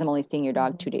because I'm only seeing your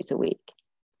dog 2 days a week.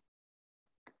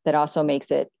 That also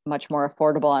makes it much more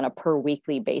affordable on a per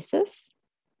weekly basis,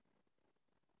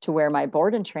 to where my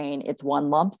board and train, it's one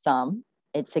lump sum,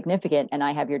 it's significant, and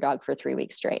I have your dog for 3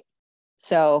 weeks straight.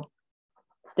 So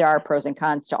there are pros and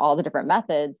cons to all the different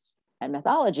methods and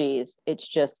methodologies. It's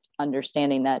just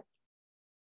understanding that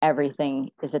everything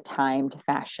is a timed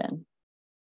fashion.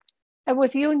 And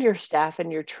with you and your staff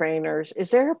and your trainers,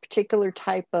 is there a particular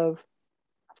type of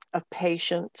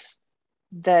patients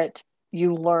that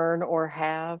you learn or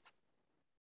have?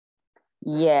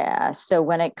 Yeah. So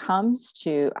when it comes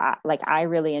to, I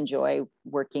really enjoy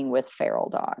working with feral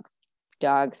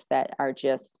dogs that are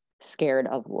just scared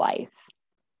of life,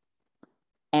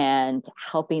 and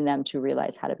helping them to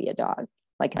realize how to be a dog.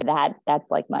 Like that's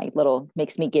like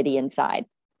makes me giddy inside.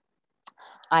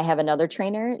 I have another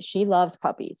trainer. She loves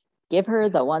puppies. Give her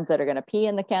the ones that are going to pee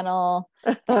in the kennel,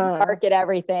 bark at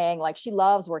everything. Like, she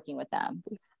loves working with them.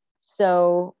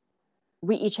 So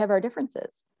we each have our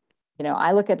differences.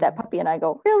 I look at that puppy and I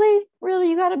go, really,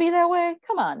 you got to be that way?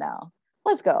 Come on now,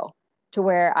 let's go. To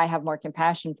where I have more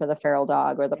compassion for the feral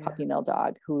dog or the puppy mill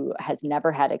dog who has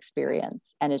never had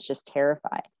experience and is just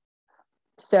terrified.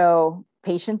 So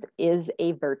patience is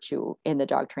a virtue in the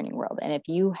dog training world. And if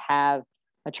you have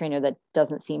a trainer that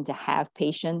doesn't seem to have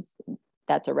patience,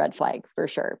 that's a red flag for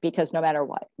sure, because no matter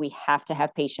what, we have to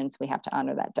have patience. We have to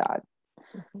honor that dog.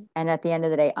 And at the end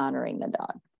of the day, honoring the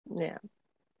dog. Yeah.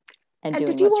 and And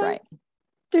doing what's right.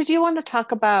 did you want to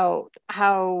talk about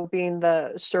how being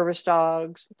the service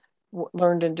dogs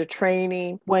learned into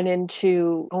training, went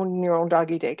into owning your own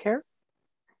doggy daycare?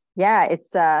 Yeah,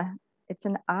 it's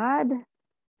an odd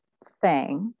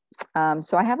thing.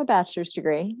 So I have a bachelor's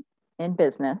degree in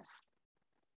business,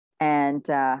 and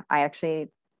I actually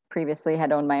previously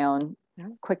had owned my own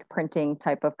quick printing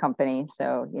type of company.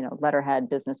 So, letterhead,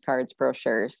 business cards,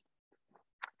 brochures,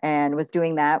 and was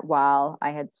doing that while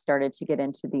I had started to get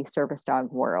into the service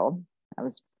dog world. I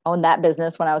was owned that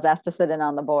business when I was asked to sit in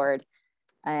on the board.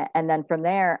 And then from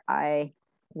there, I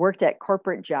worked at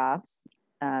corporate jobs,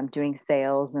 doing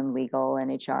sales and legal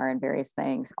and HR and various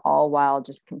things, all while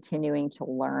just continuing to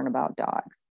learn about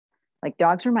dogs. Like,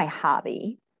 dogs were my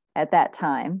hobby at that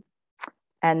time.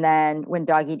 And then when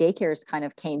doggy daycares kind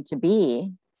of came to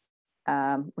be,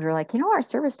 we were like, our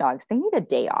service dogs, they need a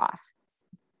day off.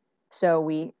 So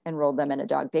we enrolled them in a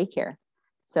dog daycare.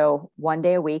 So one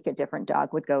day a week, a different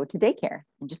dog would go to daycare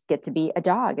and just get to be a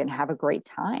dog and have a great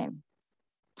time.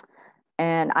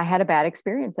 And I had a bad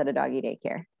experience at a doggy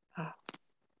daycare. Oh.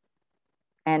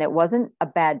 And it wasn't a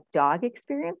bad dog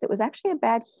experience. It was actually a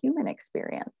bad human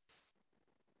experience.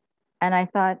 And I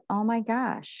thought, oh my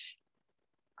gosh,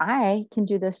 I can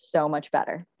do this so much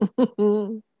better.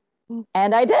 And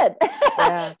I did.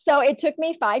 Yeah. So it took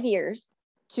me 5 years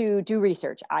to do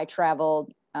research. I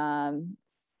traveled 5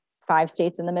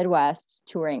 states in the Midwest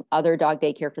touring other dog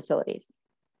daycare facilities.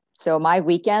 So my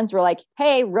weekends were like,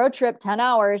 hey, road trip, 10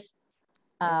 hours.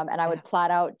 And I would plot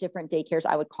out different daycares.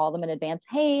 I would call them in advance.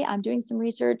 Hey, I'm doing some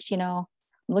research. I'm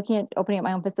looking at opening up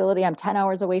my own facility. I'm 10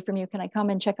 hours away from you. Can I come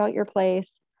and check out your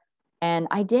place? And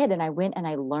I did. And I went and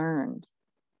I learned.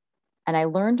 And I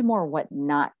learned more what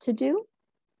not to do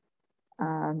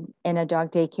in a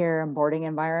dog daycare and boarding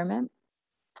environment.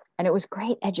 And it was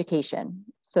great education.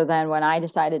 So then when I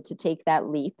decided to take that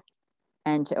leap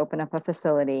and to open up a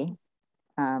facility,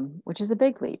 which is a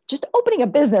big leap, just opening a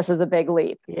business is a big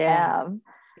leap. Yeah.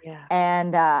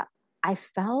 And I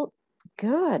felt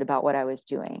good about what I was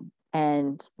doing.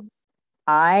 And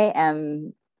I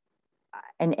am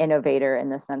an innovator in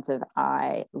the sense of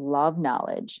I love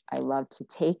knowledge. I love to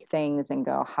take things and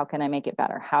go, how can I make it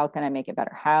better? How can I make it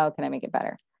better? How can I make it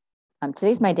better?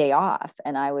 Today's my day off.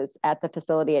 And I was at the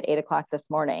facility at 8:00 this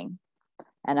morning.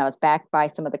 And I was back by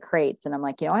some of the crates. And I'm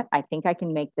like, you know what? I think I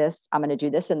can make this. I'm going to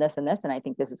do this and this and this. And I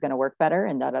think this is going to work better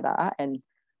and da-da-da. And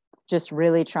just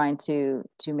really trying to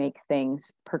make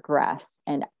things progress.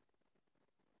 And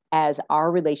as our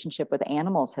relationship with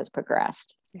animals has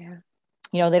progressed,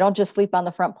 they don't just sleep on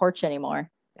the front porch anymore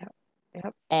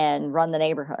and run the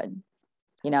neighborhood.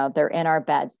 They're in our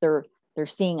beds. They're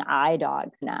seeing eye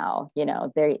dogs now.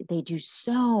 They do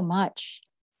so much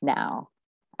now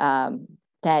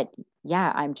that,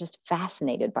 I'm just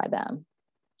fascinated by them.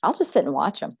 I'll just sit and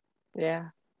watch them. Yeah.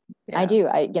 I do.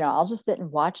 I'll just sit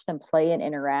and watch them play and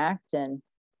interact and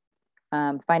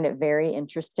find it very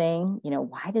interesting.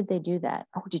 Why did they do that?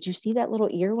 Oh, did you see that little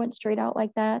ear went straight out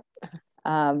like that?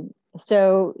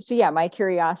 So yeah, my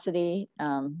curiosity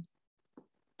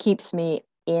keeps me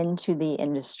into the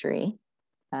industry.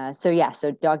 So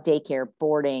dog daycare,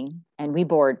 boarding, and we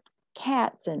board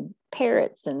cats and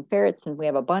parrots and ferrets, and we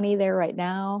have a bunny there right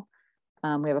now.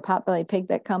 We have a potbelly pig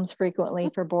that comes frequently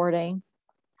for boarding.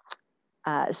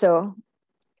 So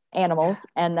animals,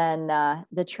 and then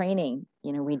the training,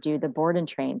 we do the board and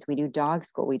trains, we do dog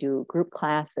school, we do group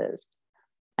classes.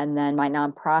 And then my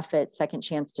nonprofit, Second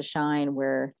Chance to Shine,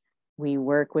 where we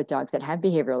work with dogs that have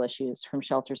behavioral issues from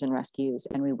shelters and rescues,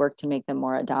 and we work to make them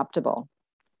more adoptable.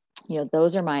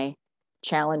 Those are my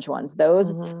challenge ones.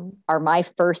 Those are my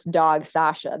first dog,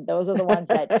 Sasha. Those are the ones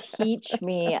that teach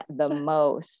me the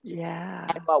most. Yeah.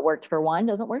 And what worked for one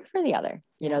doesn't work for the other.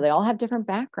 They all have different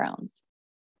backgrounds.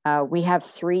 We have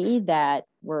 3 that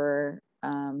were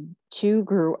 2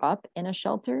 grew up in a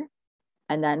shelter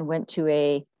and then went to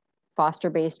a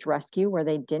foster-based rescue where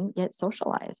they didn't get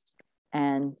socialized.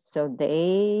 And so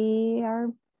they are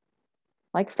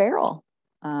like feral.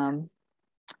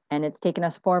 And it's taken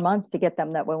us 4 months to get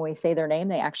them that when we say their name,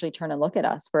 they actually turn and look at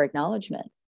us for acknowledgement.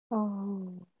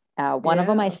 Oh, one of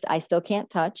them I still can't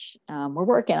touch. We're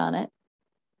working on it,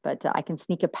 but I can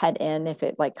sneak a pet in if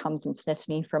it comes and sniffs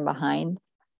me from behind,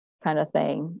 kind of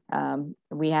thing.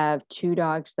 We have 2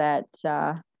 dogs that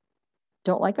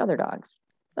don't like other dogs.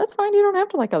 That's fine. You don't have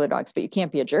to like other dogs, but you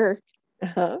can't be a jerk.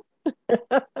 Uh-huh.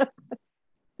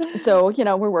 So,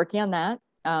 we're working on that.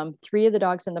 3 of the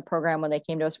dogs in the program, when they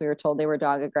came to us, we were told they were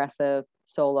dog aggressive,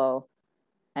 solo,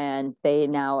 and they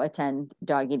now attend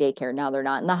doggy daycare. Now they're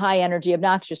not in the high energy,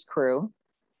 obnoxious crew.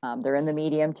 They're in the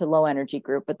medium to low energy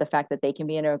group, but the fact that they can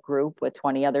be in a group with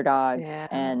 20 other dogs Yeah.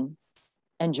 and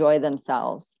enjoy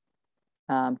themselves,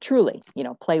 truly,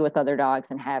 play with other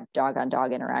dogs and have dog on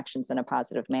dog interactions in a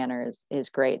positive manner is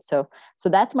great. So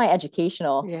that's my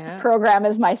educational program,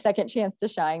 is my Second Chance to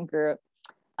Shine group.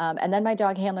 And then my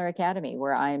Dog Handler Academy,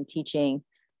 where I am teaching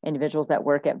individuals that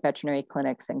work at veterinary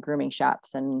clinics and grooming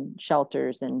shops and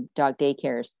shelters and dog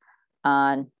daycares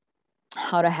on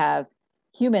how to have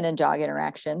human and dog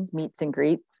interactions, meets and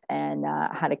greets, and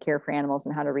how to care for animals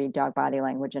and how to read dog body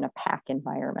language in a pack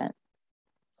environment.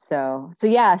 So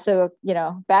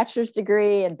bachelor's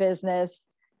degree in business,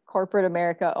 corporate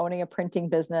America, owning a printing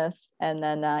business, and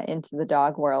then into the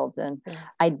dog world. And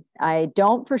I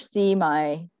don't foresee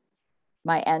my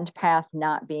end path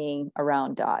not being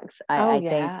around dogs.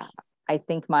 I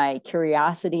think my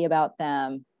curiosity about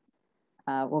them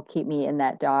will keep me in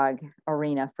that dog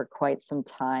arena for quite some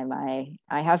time.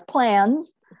 I have plans.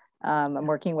 I'm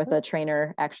working with a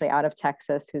trainer actually out of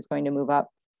Texas who's going to move up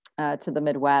to the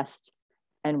Midwest.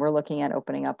 And we're looking at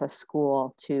opening up a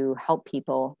school to help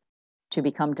people to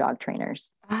become dog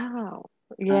trainers. Wow.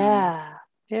 Yeah.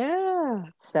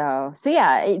 So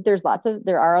yeah,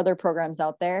 there are other programs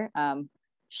out there.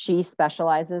 She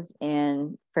specializes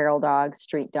in feral dogs,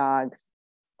 street dogs,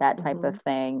 that type of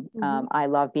thing. I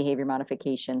love behavior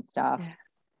modification stuff.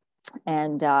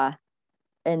 Yeah.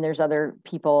 And there's other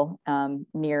people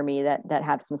near me that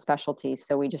have some specialties.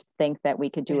 So we just think that we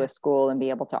could do a school and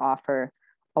be able to offer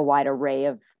a wide array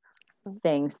of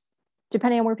things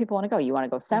depending on where people want to go. You want to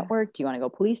go scent work? Do you want to go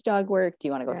police dog work? Do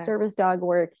you want to go service dog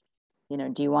work?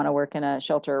 Do you want to work in a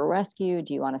shelter or rescue?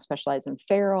 Do you want to specialize in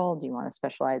feral? Do you want to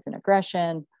specialize in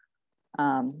aggression?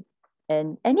 And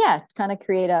kind of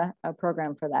create a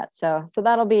program for that. So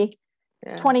that'll be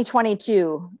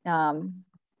 2022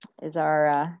 is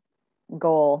our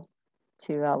goal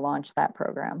to launch that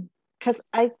program. Because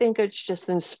I think it's just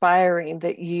inspiring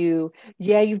that you've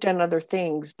done other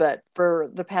things, but for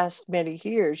the past many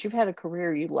years, you've had a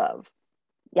career you love.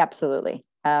 Absolutely.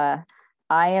 I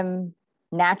am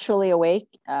naturally awake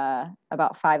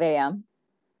about 5 a.m.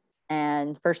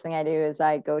 And first thing I do is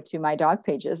I go to my dog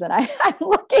pages and I'm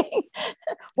looking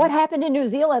what happened in New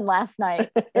Zealand last night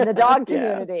in the dog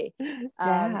community.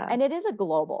 And it is a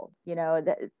global,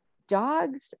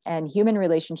 dogs and human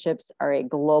relationships are a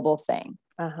global thing.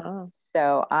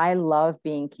 So I love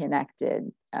being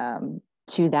connected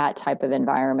to that type of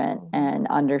environment and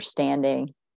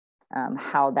understanding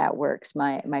how that works.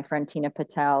 My friend Tina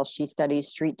Patel, she studies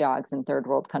street dogs in third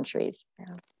world countries.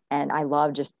 And I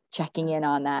love just checking in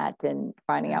on that and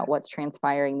finding out what's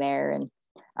transpiring there. And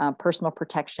personal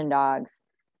protection dogs,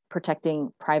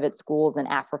 protecting private schools in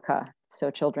Africa so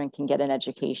children can get an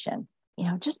education.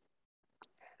 Just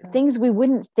things we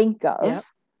wouldn't think of.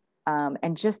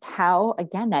 And just how,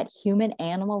 again, that human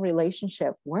animal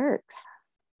relationship works.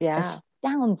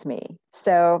 Astounds me.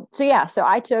 So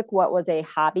I took what was a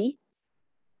hobby,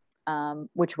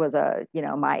 which was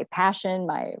my passion,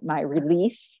 my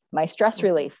release, my stress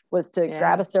relief was to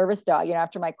grab a service dog,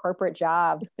 after my corporate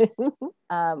job,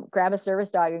 grab a service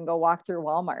dog and go walk through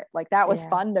Walmart. Like that was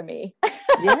fun to me.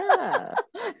 That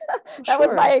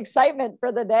was my excitement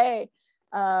for the day.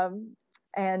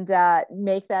 And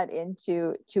make that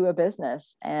into a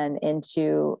business and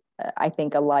into, I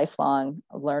think, a lifelong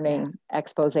learning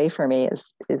expose for me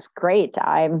is great.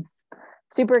 I'm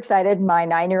super excited. My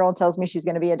 9-year-old tells me she's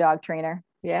going to be a dog trainer.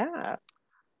 So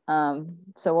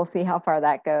we'll see how far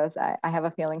that goes. I have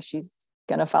a feeling she's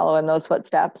going to follow in those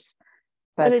footsteps.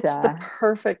 But it's the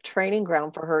perfect training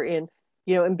ground for her in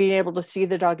being able to see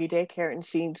the doggy daycare and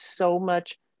seeing so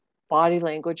much body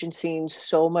language and seeing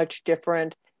so much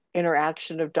different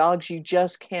interaction of dogs. You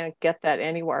just can't get that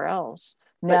anywhere else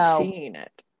but seeing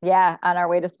it. On our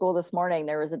way to school this morning,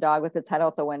 there was a dog with its head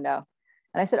out the window.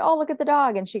 And I said, "Oh, look at the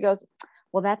dog." And she goes,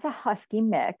 "Well, that's a husky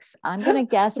mix. I'm going to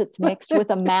guess it's mixed with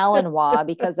a Malinois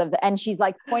because of and she's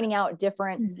like pointing out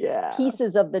different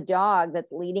pieces of the dog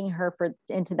that's leading her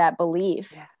into that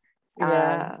belief.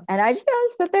 And I just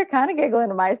sit there kind of giggling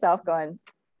to myself going,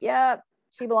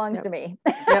 she belongs to me.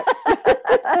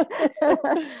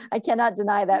 I cannot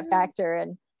deny that factor.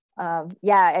 And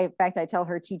in fact, I tell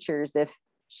her teachers, if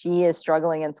she is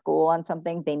struggling in school on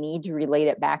something, they need to relate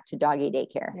it back to doggy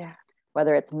daycare.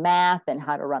 Whether it's math and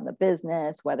how to run the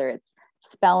business, whether it's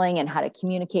spelling and how to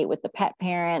communicate with the pet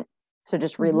parent. So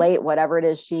just relate whatever it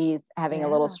is she's having a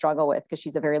little struggle with, because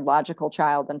she's a very logical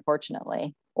child,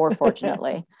 unfortunately, or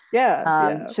fortunately. She'll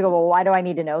go, "Well, why do I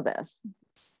need to know this?"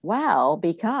 Well,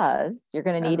 because you're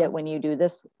going to need it when you do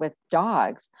this with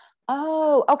dogs.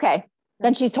 Oh, okay.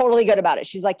 Then she's totally good about it.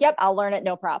 She's like, "Yep, I'll learn it.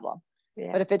 No problem."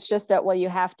 Yeah. But if it's just well, you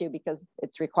have to because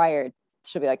it's required,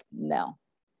 she'll be like, no,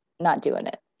 not doing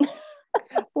it.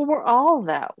 Well, we're all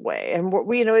that way. And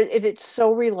it's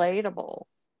so relatable.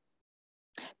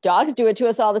 Dogs do it to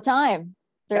us all the time.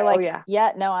 They're Oh, like, yeah.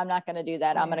 yeah, no, I'm not going to do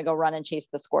that. I'm Yeah. going to go run and chase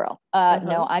the squirrel. Uh-huh.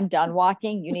 No, I'm done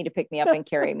walking. You need to pick me up and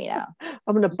carry me now.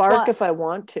 I'm going to bark if I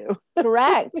want to.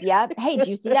 Correct. Yeah. Hey, do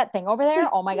you see that thing over there?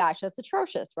 Oh my gosh, that's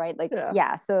atrocious, right? Like,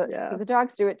 yeah. So the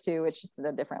dogs do it too. It's just in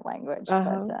a different language.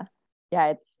 Uh-huh. But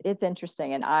yeah, it's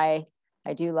interesting. And I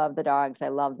do love the dogs. I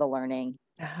love the learning.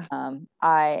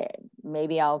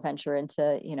 I'll venture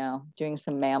into, doing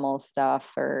some mammal stuff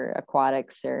or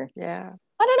aquatics or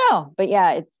I don't know, but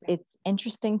yeah, it's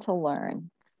interesting to learn.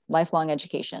 Lifelong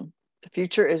education. The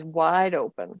future is wide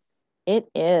open. It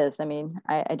is. I mean,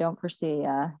 I don't foresee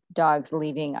dogs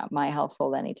leaving my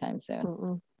household anytime soon.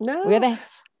 Mm-mm. No,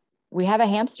 we have a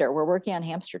hamster. We're working on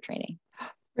hamster training.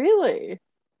 Really?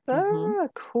 Mm-hmm.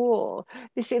 Cool.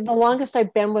 You see, the longest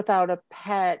I've been without a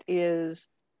pet is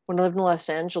when I lived in Los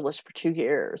Angeles for 2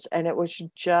 years, and it was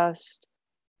just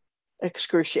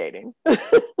excruciating.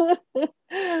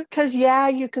 Because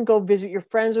you can go visit your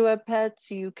friends who have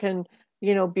pets, you can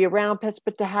be around pets,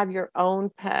 but to have your own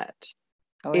pet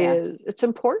it's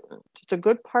important. It's a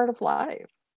good part of life.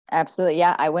 Absolutely.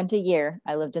 Yeah, I went a year.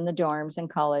 I lived in the dorms in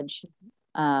college,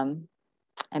 and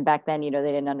back then they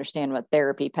didn't understand what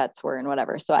therapy pets were and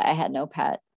whatever, so I had no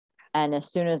pet. And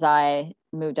as soon as I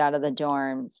moved out of the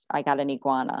dorms, I got an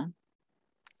iguana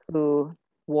who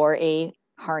wore a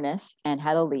harness and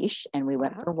had a leash, and we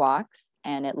went for walks,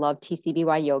 and it loved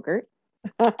TCBY yogurt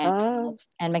and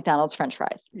McDonald's French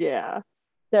fries. Yeah.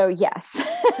 So yes.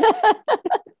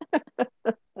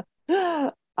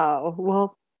 Oh,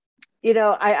 well,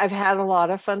 I've had a lot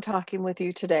of fun talking with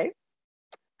you today.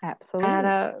 Absolutely.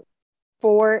 And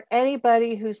for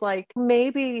anybody who's like,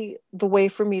 maybe the way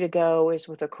for me to go is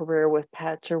with a career with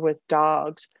pets or with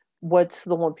dogs, what's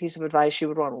the one piece of advice you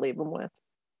would want to leave them with?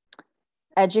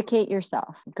 Educate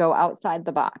yourself. Go outside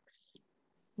the box.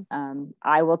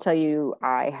 I will tell you,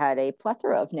 I had a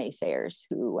plethora of naysayers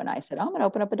who, when I said, I'm going to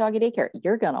open up a doggy daycare,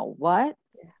 you're going to what?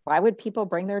 Why would people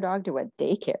bring their dog to a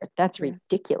daycare? That's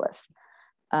ridiculous.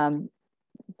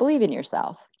 Believe in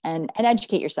yourself and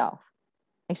educate yourself.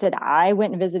 Like I said, I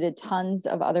went and visited tons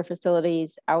of other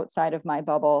facilities outside of my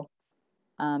bubble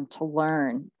to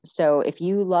learn. So if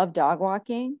you love dog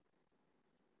walking,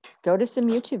 go to some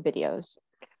YouTube videos.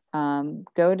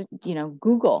 Go to,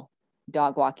 Google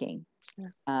dog walking.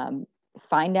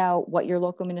 Find out what your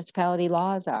local municipality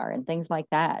laws are and things like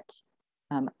that.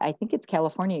 I think it's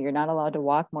California. You're not allowed to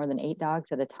walk more than 8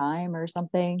 dogs at a time or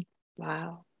something.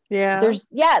 Wow. Yeah. There's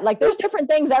different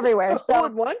things everywhere. So I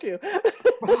would want to.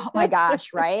 Oh my gosh.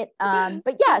 Right.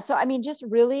 But yeah, so I mean, just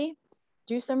really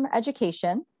do some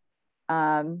education,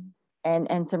 and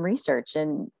some research,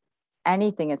 and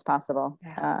anything is possible.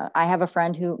 I have a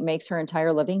friend who makes her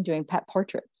entire living doing pet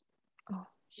portraits. Oh.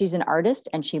 She's an artist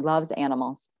and she loves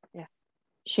animals. Yeah.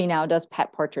 She now does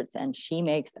pet portraits and she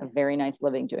makes a very nice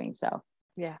living doing so.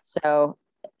 Yeah. So,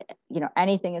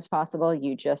 anything is possible.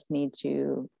 You just need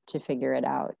to figure it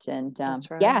out. And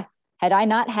had I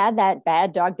not had that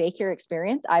bad dog daycare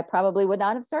experience, I probably would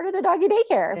not have started a doggy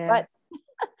daycare. Yeah. But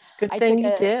good thing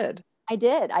you did. I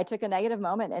did. I took a negative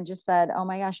moment and just said, oh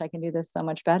my gosh, I can do this so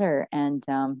much better. And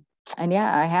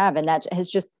I have. And that has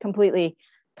just completely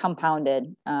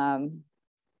compounded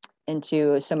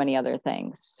into so many other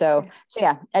things. So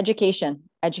education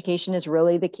is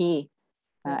really the key.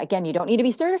 Again, you don't need to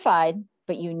be certified,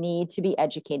 but you need to be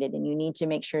educated, and you need to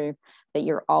make sure that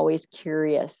you're always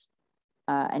curious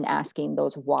and asking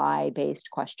those why-based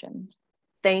questions.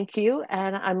 Thank you.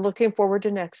 And I'm looking forward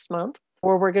to next month,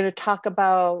 where we're going to talk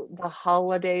about the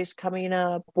holidays coming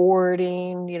up,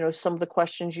 boarding, some of the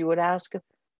questions you would ask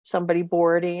somebody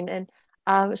boarding, and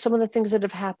some of the things that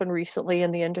have happened recently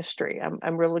in the industry.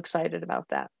 I'm real excited about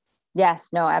that. Yes,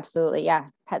 no, absolutely. Yeah.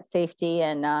 Pet safety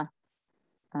and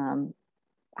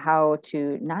how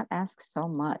to not ask so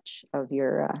much of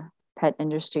your pet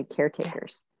industry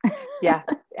caretakers. Yeah.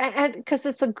 And because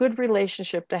it's a good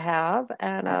relationship to have.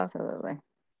 And absolutely.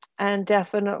 And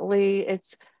definitely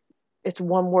it's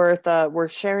one worth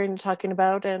sharing, talking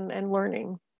about, and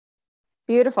learning.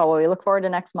 Beautiful. Well, we look forward to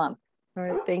next month. All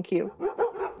right. Thank you.